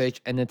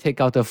passage and then take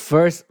out the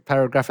first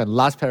paragraph and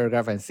last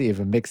paragraph and see if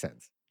it makes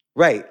sense.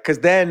 Right, because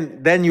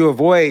then you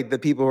avoid the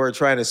people who are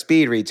trying to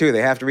speed read too.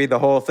 They have to read the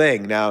whole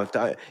thing. Now,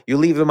 you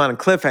leave them on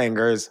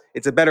cliffhangers.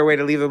 It's a better way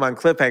to leave them on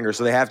cliffhangers,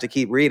 so they have to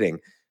keep reading.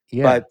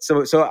 Yeah. But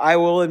so I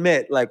will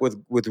admit, like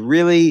with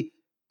really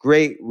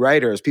great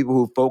writers, people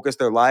who focus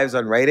their lives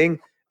on writing,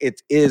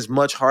 it is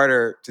much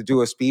harder to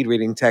do a speed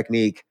reading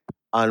technique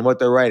on what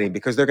they're writing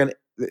because they're going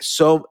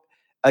to.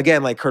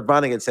 Again, like Kurt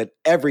Vonnegut said,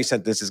 every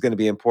sentence is going to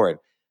be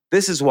important.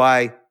 This is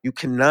why you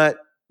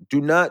do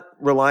not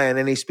rely on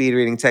any speed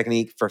reading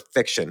technique for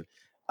fiction.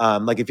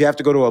 Like if you have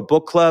to go to a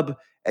book club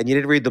and you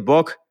didn't read the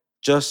book,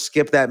 just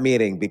skip that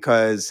meeting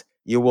because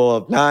you will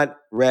have not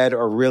read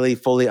or really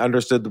fully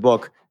understood the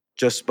book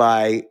just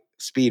by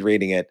speed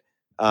reading it,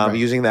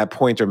 using that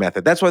pointer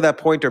method. That's why that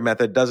pointer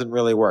method doesn't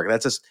really work.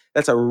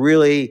 That's a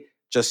really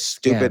just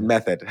stupid Scam.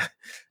 method.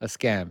 A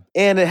scam.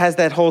 And it has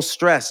that whole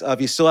stress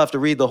of you still have to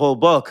read the whole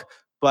book,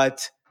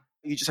 but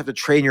you just have to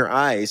train your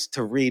eyes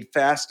to read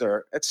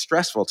faster. It's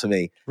stressful to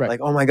me. Right.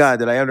 Like, oh my God,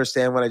 did I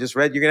understand what I just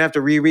read? You're going to have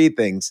to reread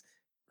things.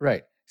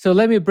 Right. So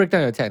let me break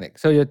down your technique.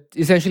 So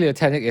essentially your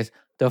technique is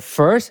the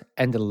first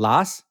and the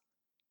last,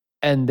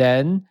 and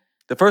then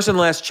The first and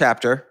last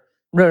chapter.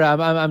 no,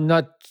 I'm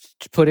not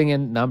putting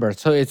in numbers.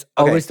 So it's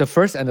always the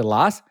first and the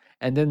last,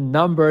 and then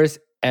numbers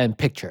and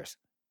pictures.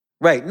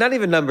 Right. Not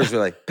even numbers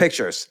really.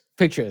 Pictures.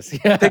 Pictures.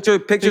 Yeah.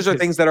 Pictures are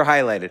things that are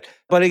highlighted.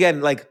 But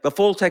again, like the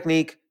full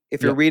technique,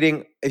 if you're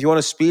reading, if you want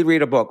to speed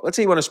read a book, let's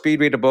say you want to speed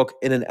read a book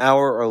in an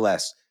hour or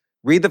less.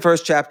 Read the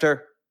first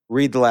chapter,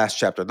 read the last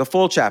chapter, the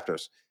full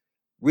chapters.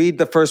 Read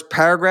the first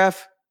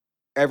paragraph,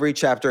 every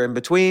chapter in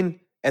between,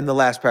 and the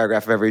last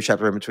paragraph of every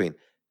chapter in between.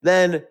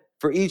 Then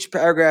for each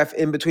paragraph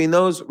in between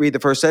those, read the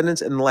first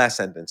sentence and the last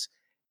sentence.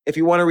 If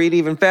you want to read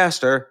even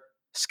faster,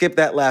 skip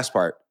that last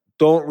part.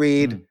 Don't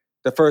read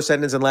the first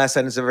sentence and last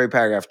sentence of every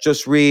paragraph.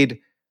 Just read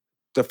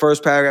the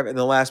first paragraph and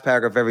the last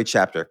paragraph of every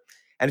chapter.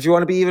 And if you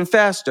want to be even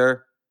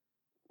faster,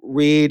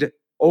 read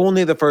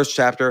only the first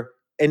chapter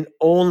and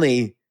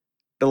only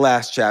the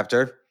last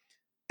chapter,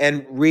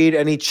 and read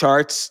any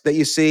charts that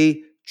you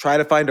see. Try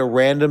to find a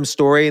random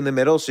story in the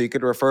middle so you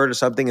could refer to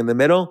something in the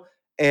middle,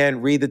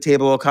 and read the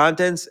table of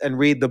contents and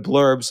read the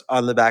blurbs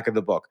on the back of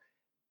the book.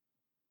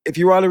 If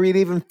you want to read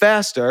even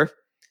faster,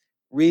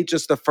 read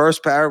just the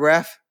first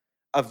paragraph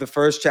of the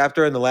first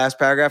chapter and the last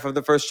paragraph of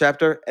the first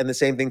chapter, and the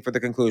same thing for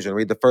the conclusion.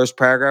 Read the first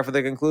paragraph of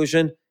the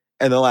conclusion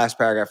and the last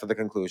paragraph of the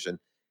conclusion.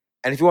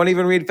 And if you want to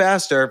even read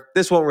faster,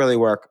 this won't really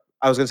work.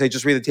 I was going to say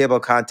just read the table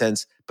of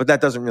contents, but that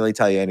doesn't really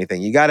tell you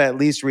anything. You got to at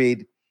least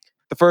read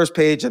the first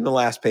page and the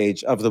last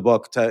page of the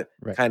book to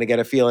kind of get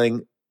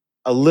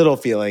a little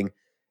feeling.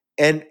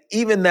 And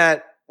even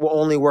that will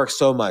only work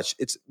so much.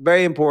 It's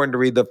very important to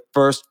read the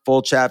first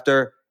full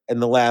chapter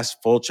and the last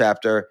full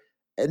chapter,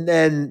 and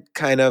then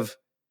kind of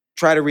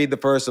try to read the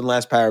first and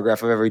last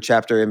paragraph of every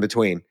chapter in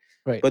between.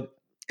 Right.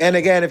 And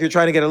again, if you're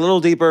trying to get a little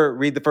deeper,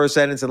 read the first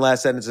sentence and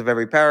last sentence of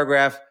every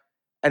paragraph.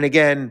 And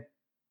again,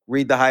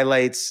 read the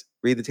highlights,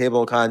 read the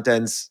table of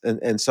contents,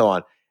 and so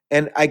on.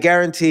 And I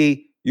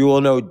guarantee you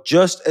will know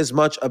just as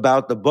much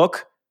about the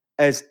book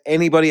as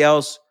anybody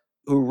else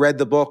who read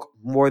the book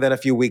more than a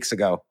few weeks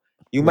ago.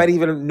 You might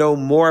even know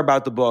more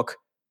about the book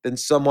than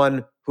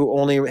someone who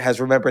only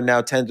has remembered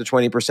now 10 to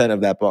 20%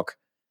 of that book.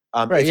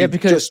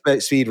 Because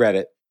just speed read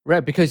it.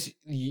 Right, because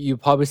you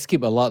probably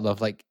skip a lot of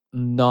like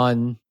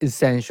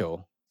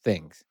non-essential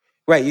things.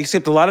 Right, you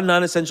skipped a lot of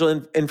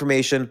non-essential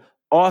information.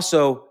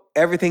 Also,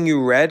 everything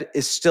you read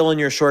is still in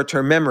your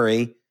short-term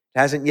memory. It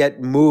hasn't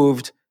yet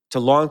moved to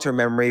long-term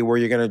memory where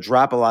you're going to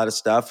drop a lot of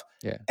stuff.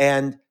 Yeah.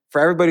 And for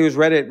everybody who's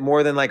read it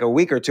more than like a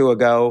week or two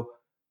ago,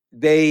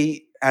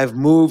 they have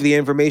moved the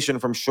information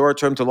from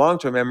short-term to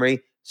long-term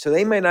memory. So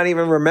they might not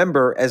even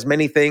remember as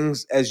many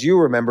things as you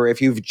remember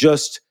if you've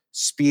just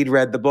speed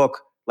read the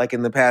book like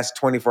in the past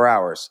 24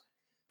 hours.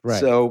 Right.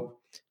 So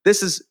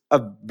this is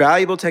a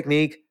valuable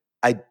technique.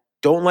 I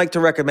don't like to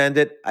recommend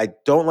it. I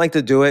don't like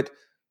to do it.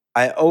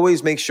 I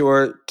always make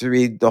sure to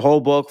read the whole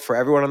book for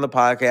everyone on the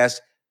podcast,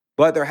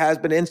 but there has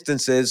been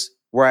instances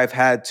where I've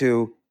had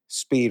to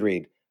speed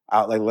read.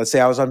 Like let's say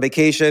I was on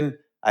vacation,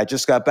 I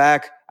just got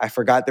back, I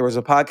forgot there was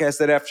a podcast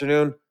that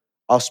afternoon,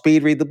 I'll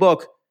speed read the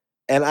book,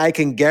 and I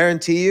can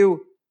guarantee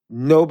you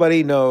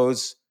nobody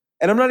knows.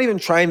 And I'm not even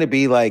trying to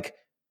be like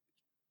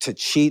to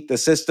cheat the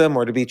system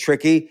or to be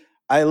tricky.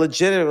 I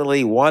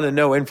legitimately want to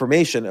know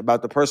information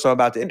about the person I'm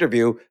about to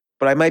interview,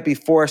 but I might be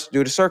forced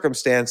due to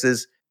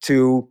circumstances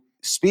to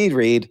speed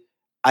read.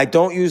 I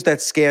don't use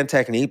that scan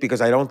technique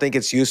because I don't think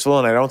it's useful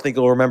and I don't think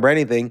you'll remember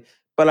anything,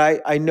 but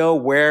I know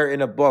where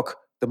in a book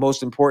the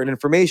most important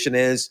information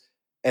is,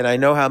 and I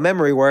know how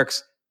memory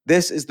works.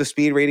 This is the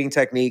speed reading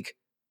technique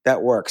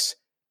that works.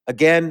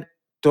 Again,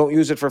 don't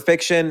use it for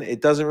fiction.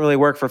 It doesn't really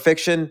work for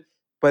fiction,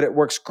 but it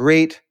works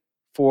great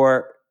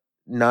for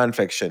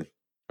nonfiction.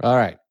 All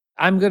right.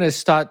 I'm going to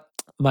start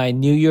my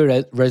New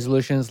Year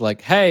resolutions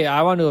like, hey,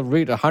 I want to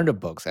read 100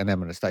 books, and I'm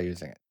going to start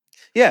using it.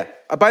 Yeah.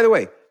 By the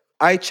way,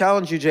 I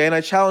challenge you, Jay, and I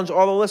challenge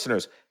all the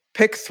listeners.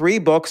 Pick 3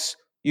 books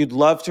you'd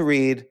love to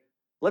read.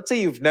 Let's say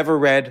you've never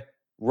read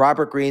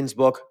Robert Greene's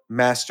book,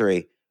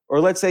 Mastery. Or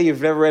let's say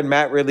you've never read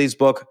Matt Ridley's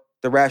book,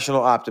 The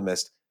Rational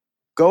Optimist.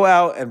 Go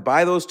out and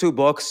buy those 2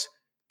 books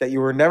that you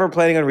were never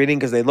planning on reading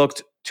because they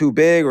looked too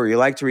big, or you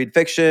like to read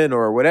fiction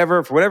or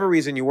whatever. For whatever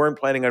reason, you weren't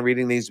planning on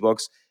reading these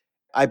books.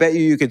 I bet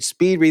you could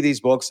speed read these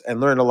books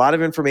and learn a lot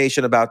of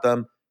information about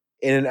them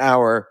in an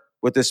hour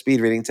with the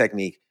speed reading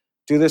technique.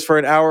 Do this for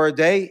an hour a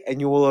day,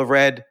 and you will have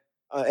read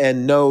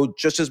and know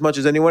just as much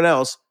as anyone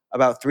else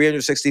about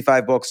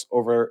 365 books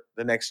over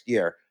the next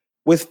year.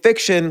 With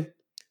fiction,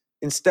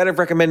 instead of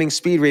recommending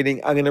speed reading,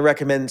 I'm going to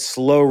recommend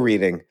slow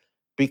reading.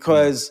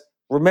 because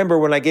remember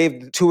when I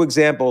gave the 2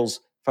 examples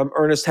from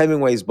Ernest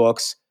Hemingway's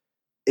books,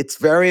 it's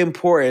very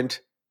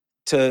important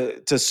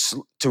to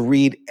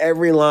read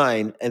every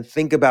line and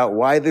think about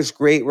why this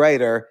great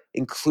writer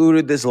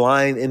included this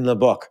line in the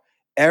book.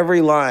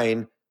 Every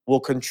line will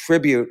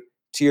contribute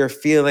to your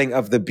feeling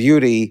of the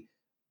beauty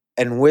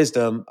and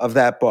wisdom of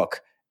that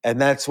book.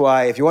 And that's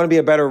why if you want to be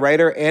a better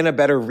writer and a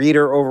better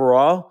reader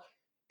overall,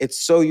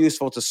 it's so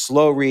useful to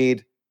slow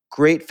read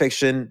great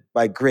fiction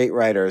by great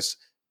writers.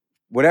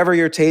 Whatever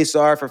your tastes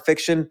are for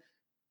fiction,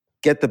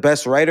 get the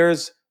best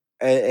writers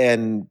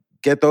and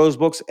get those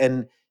books,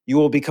 and you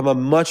will become a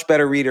much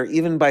better reader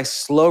even by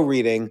slow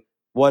reading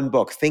one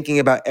book, thinking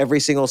about every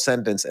single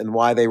sentence and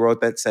why they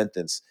wrote that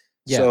sentence.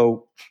 Yeah.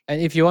 So, and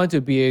if you want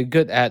to be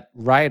good at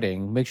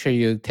writing, make sure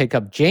you take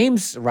up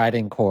James'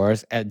 writing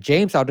course at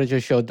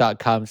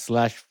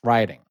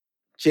jamesaltuchershow.com/writing.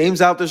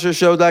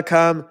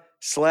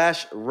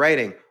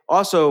 jamesaltuchershow.com/writing.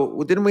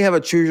 Also, didn't we have a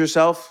choose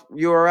yourself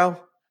URL?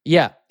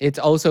 Yeah, it's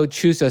also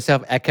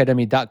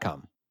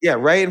chooseyourselfacademy.com. Yeah,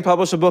 write and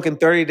publish a book in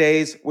 30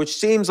 days, which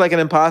seems like an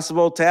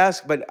impossible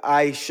task, but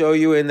I show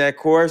you in that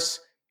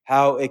course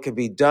how it could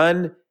be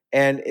done.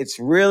 And it's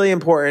really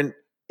important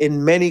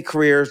in many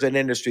careers and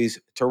industries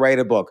to write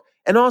a book.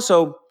 And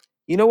also,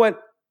 you know what?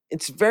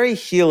 It's very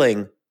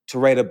healing to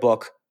write a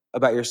book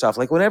about yourself.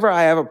 Like whenever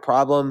I have a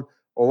problem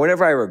or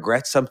whenever I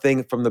regret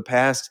something from the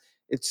past,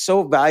 it's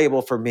so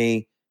valuable for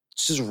me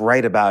to just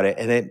write about it.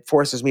 And it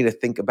forces me to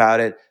think about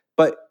it.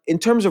 But in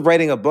terms of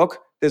writing a book,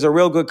 there's a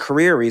real good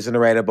career reason to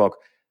write a book.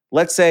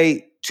 Let's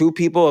say 2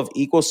 people of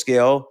equal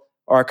skill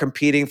are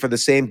competing for the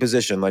same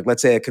position. Like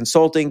let's say a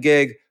consulting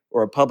gig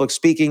or a public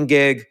speaking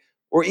gig,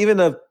 or even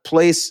a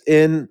place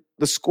in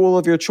the school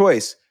of your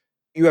choice.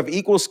 You have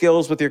equal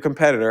skills with your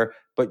competitor,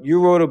 but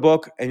you wrote a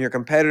book and your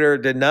competitor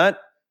did not.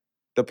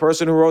 The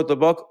person who wrote the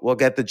book will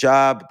get the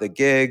job, the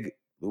gig,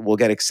 will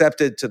get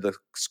accepted to the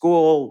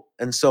school,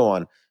 and so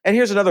on. And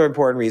here's another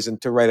important reason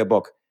to write a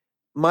book.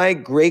 My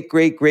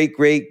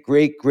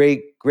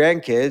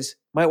great-great-great-great-great-great-grandkids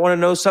might want to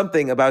know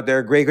something about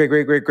their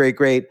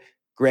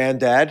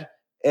great-great-great-great-great-granddad.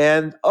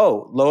 And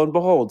lo and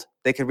behold,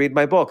 they can read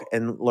my book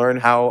and learn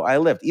how I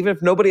lived. Even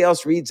if nobody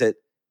else reads it,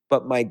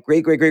 but my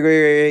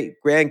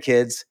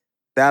great-great-great-great-grandkids,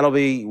 that'll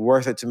be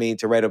worth it to me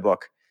to write a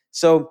book.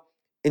 So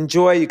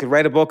enjoy. You could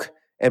write a book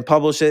and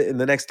publish it in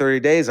the next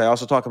 30 days. I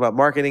also talk about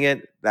marketing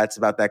it. That's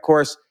about that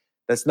course.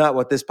 That's not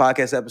what this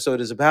podcast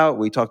episode is about.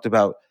 We talked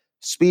about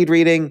speed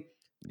reading.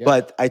 Yep.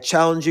 But I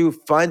challenge you,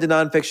 find a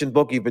nonfiction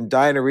book you've been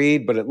dying to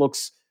read, but it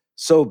looks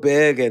so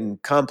big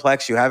and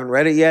complex you haven't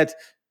read it yet.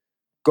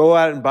 Go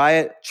out and buy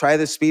it. Try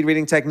the speed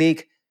reading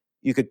technique.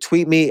 You could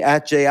tweet me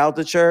at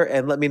 @Altucher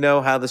and let me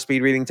know how the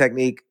speed reading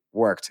technique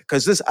worked.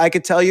 Because this, I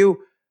could tell you,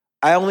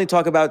 I only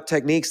talk about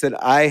techniques that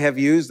I have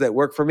used that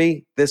work for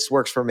me. This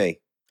works for me.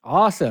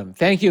 Awesome.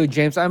 Thank you,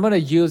 James. I'm going to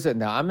use it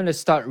now. I'm going to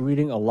start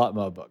reading a lot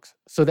more books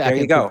so that I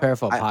can prepare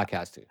for a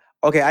podcast too.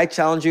 Okay, I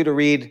challenge you to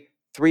read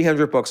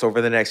 300 books over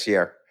the next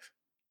year.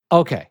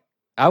 Okay,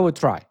 I will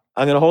try.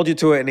 I'm going to hold you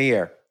to it in a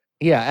year.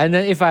 Yeah, and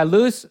then if I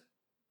lose,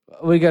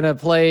 we're going to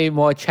play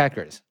more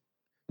checkers.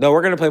 No,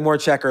 we're going to play more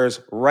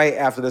checkers right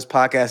after this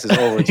podcast is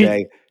over,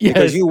 Jay. Yes.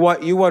 Because you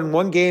won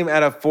 1 game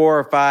out of 4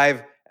 or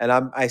 5, and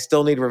I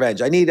still need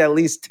revenge. I need at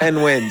least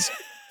 10 wins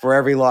for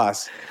every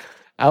loss.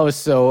 I was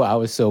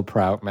so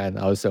proud, man.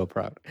 I was so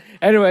proud.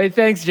 Anyway,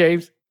 thanks,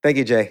 James. Thank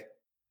you, Jay.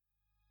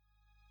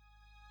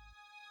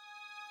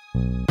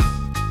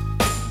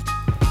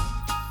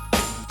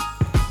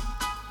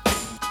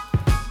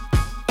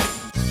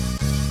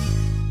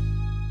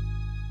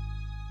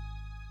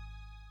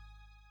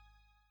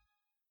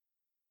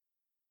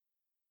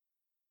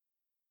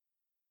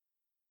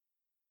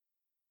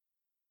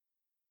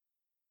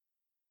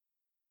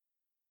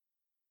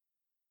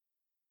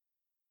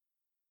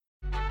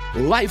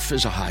 Life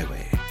is a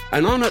highway,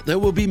 and on it there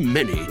will be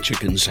many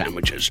chicken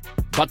sandwiches.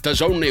 But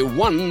there's only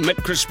one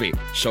McCrispy.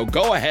 So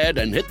go ahead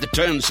and hit the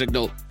turn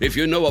signal if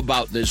you know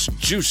about this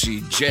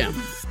juicy gem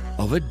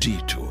of a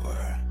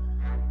detour.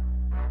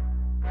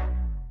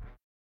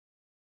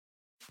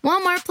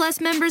 Walmart Plus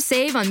members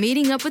save on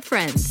meeting up with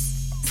friends.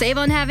 Save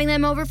on having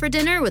them over for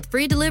dinner with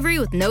free delivery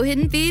with no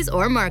hidden fees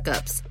or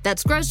markups.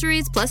 That's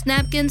groceries, plus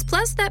napkins,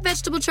 plus that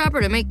vegetable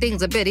chopper to make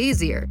things a bit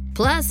easier.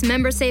 Plus,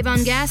 members save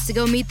on gas to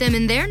go meet them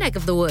in their neck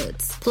of the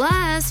woods.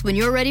 Plus, when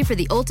you're ready for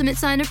the ultimate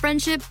sign of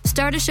friendship,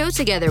 start a show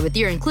together with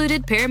your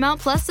included Paramount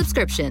Plus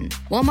subscription.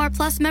 Walmart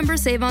Plus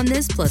members save on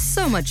this plus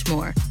so much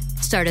more.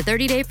 Start a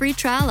 30-day free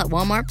trial at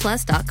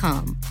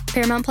walmartplus.com.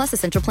 Paramount Plus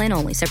Essential Plan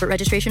only. Separate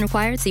registration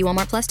required. See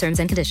Walmart Plus terms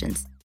and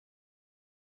conditions.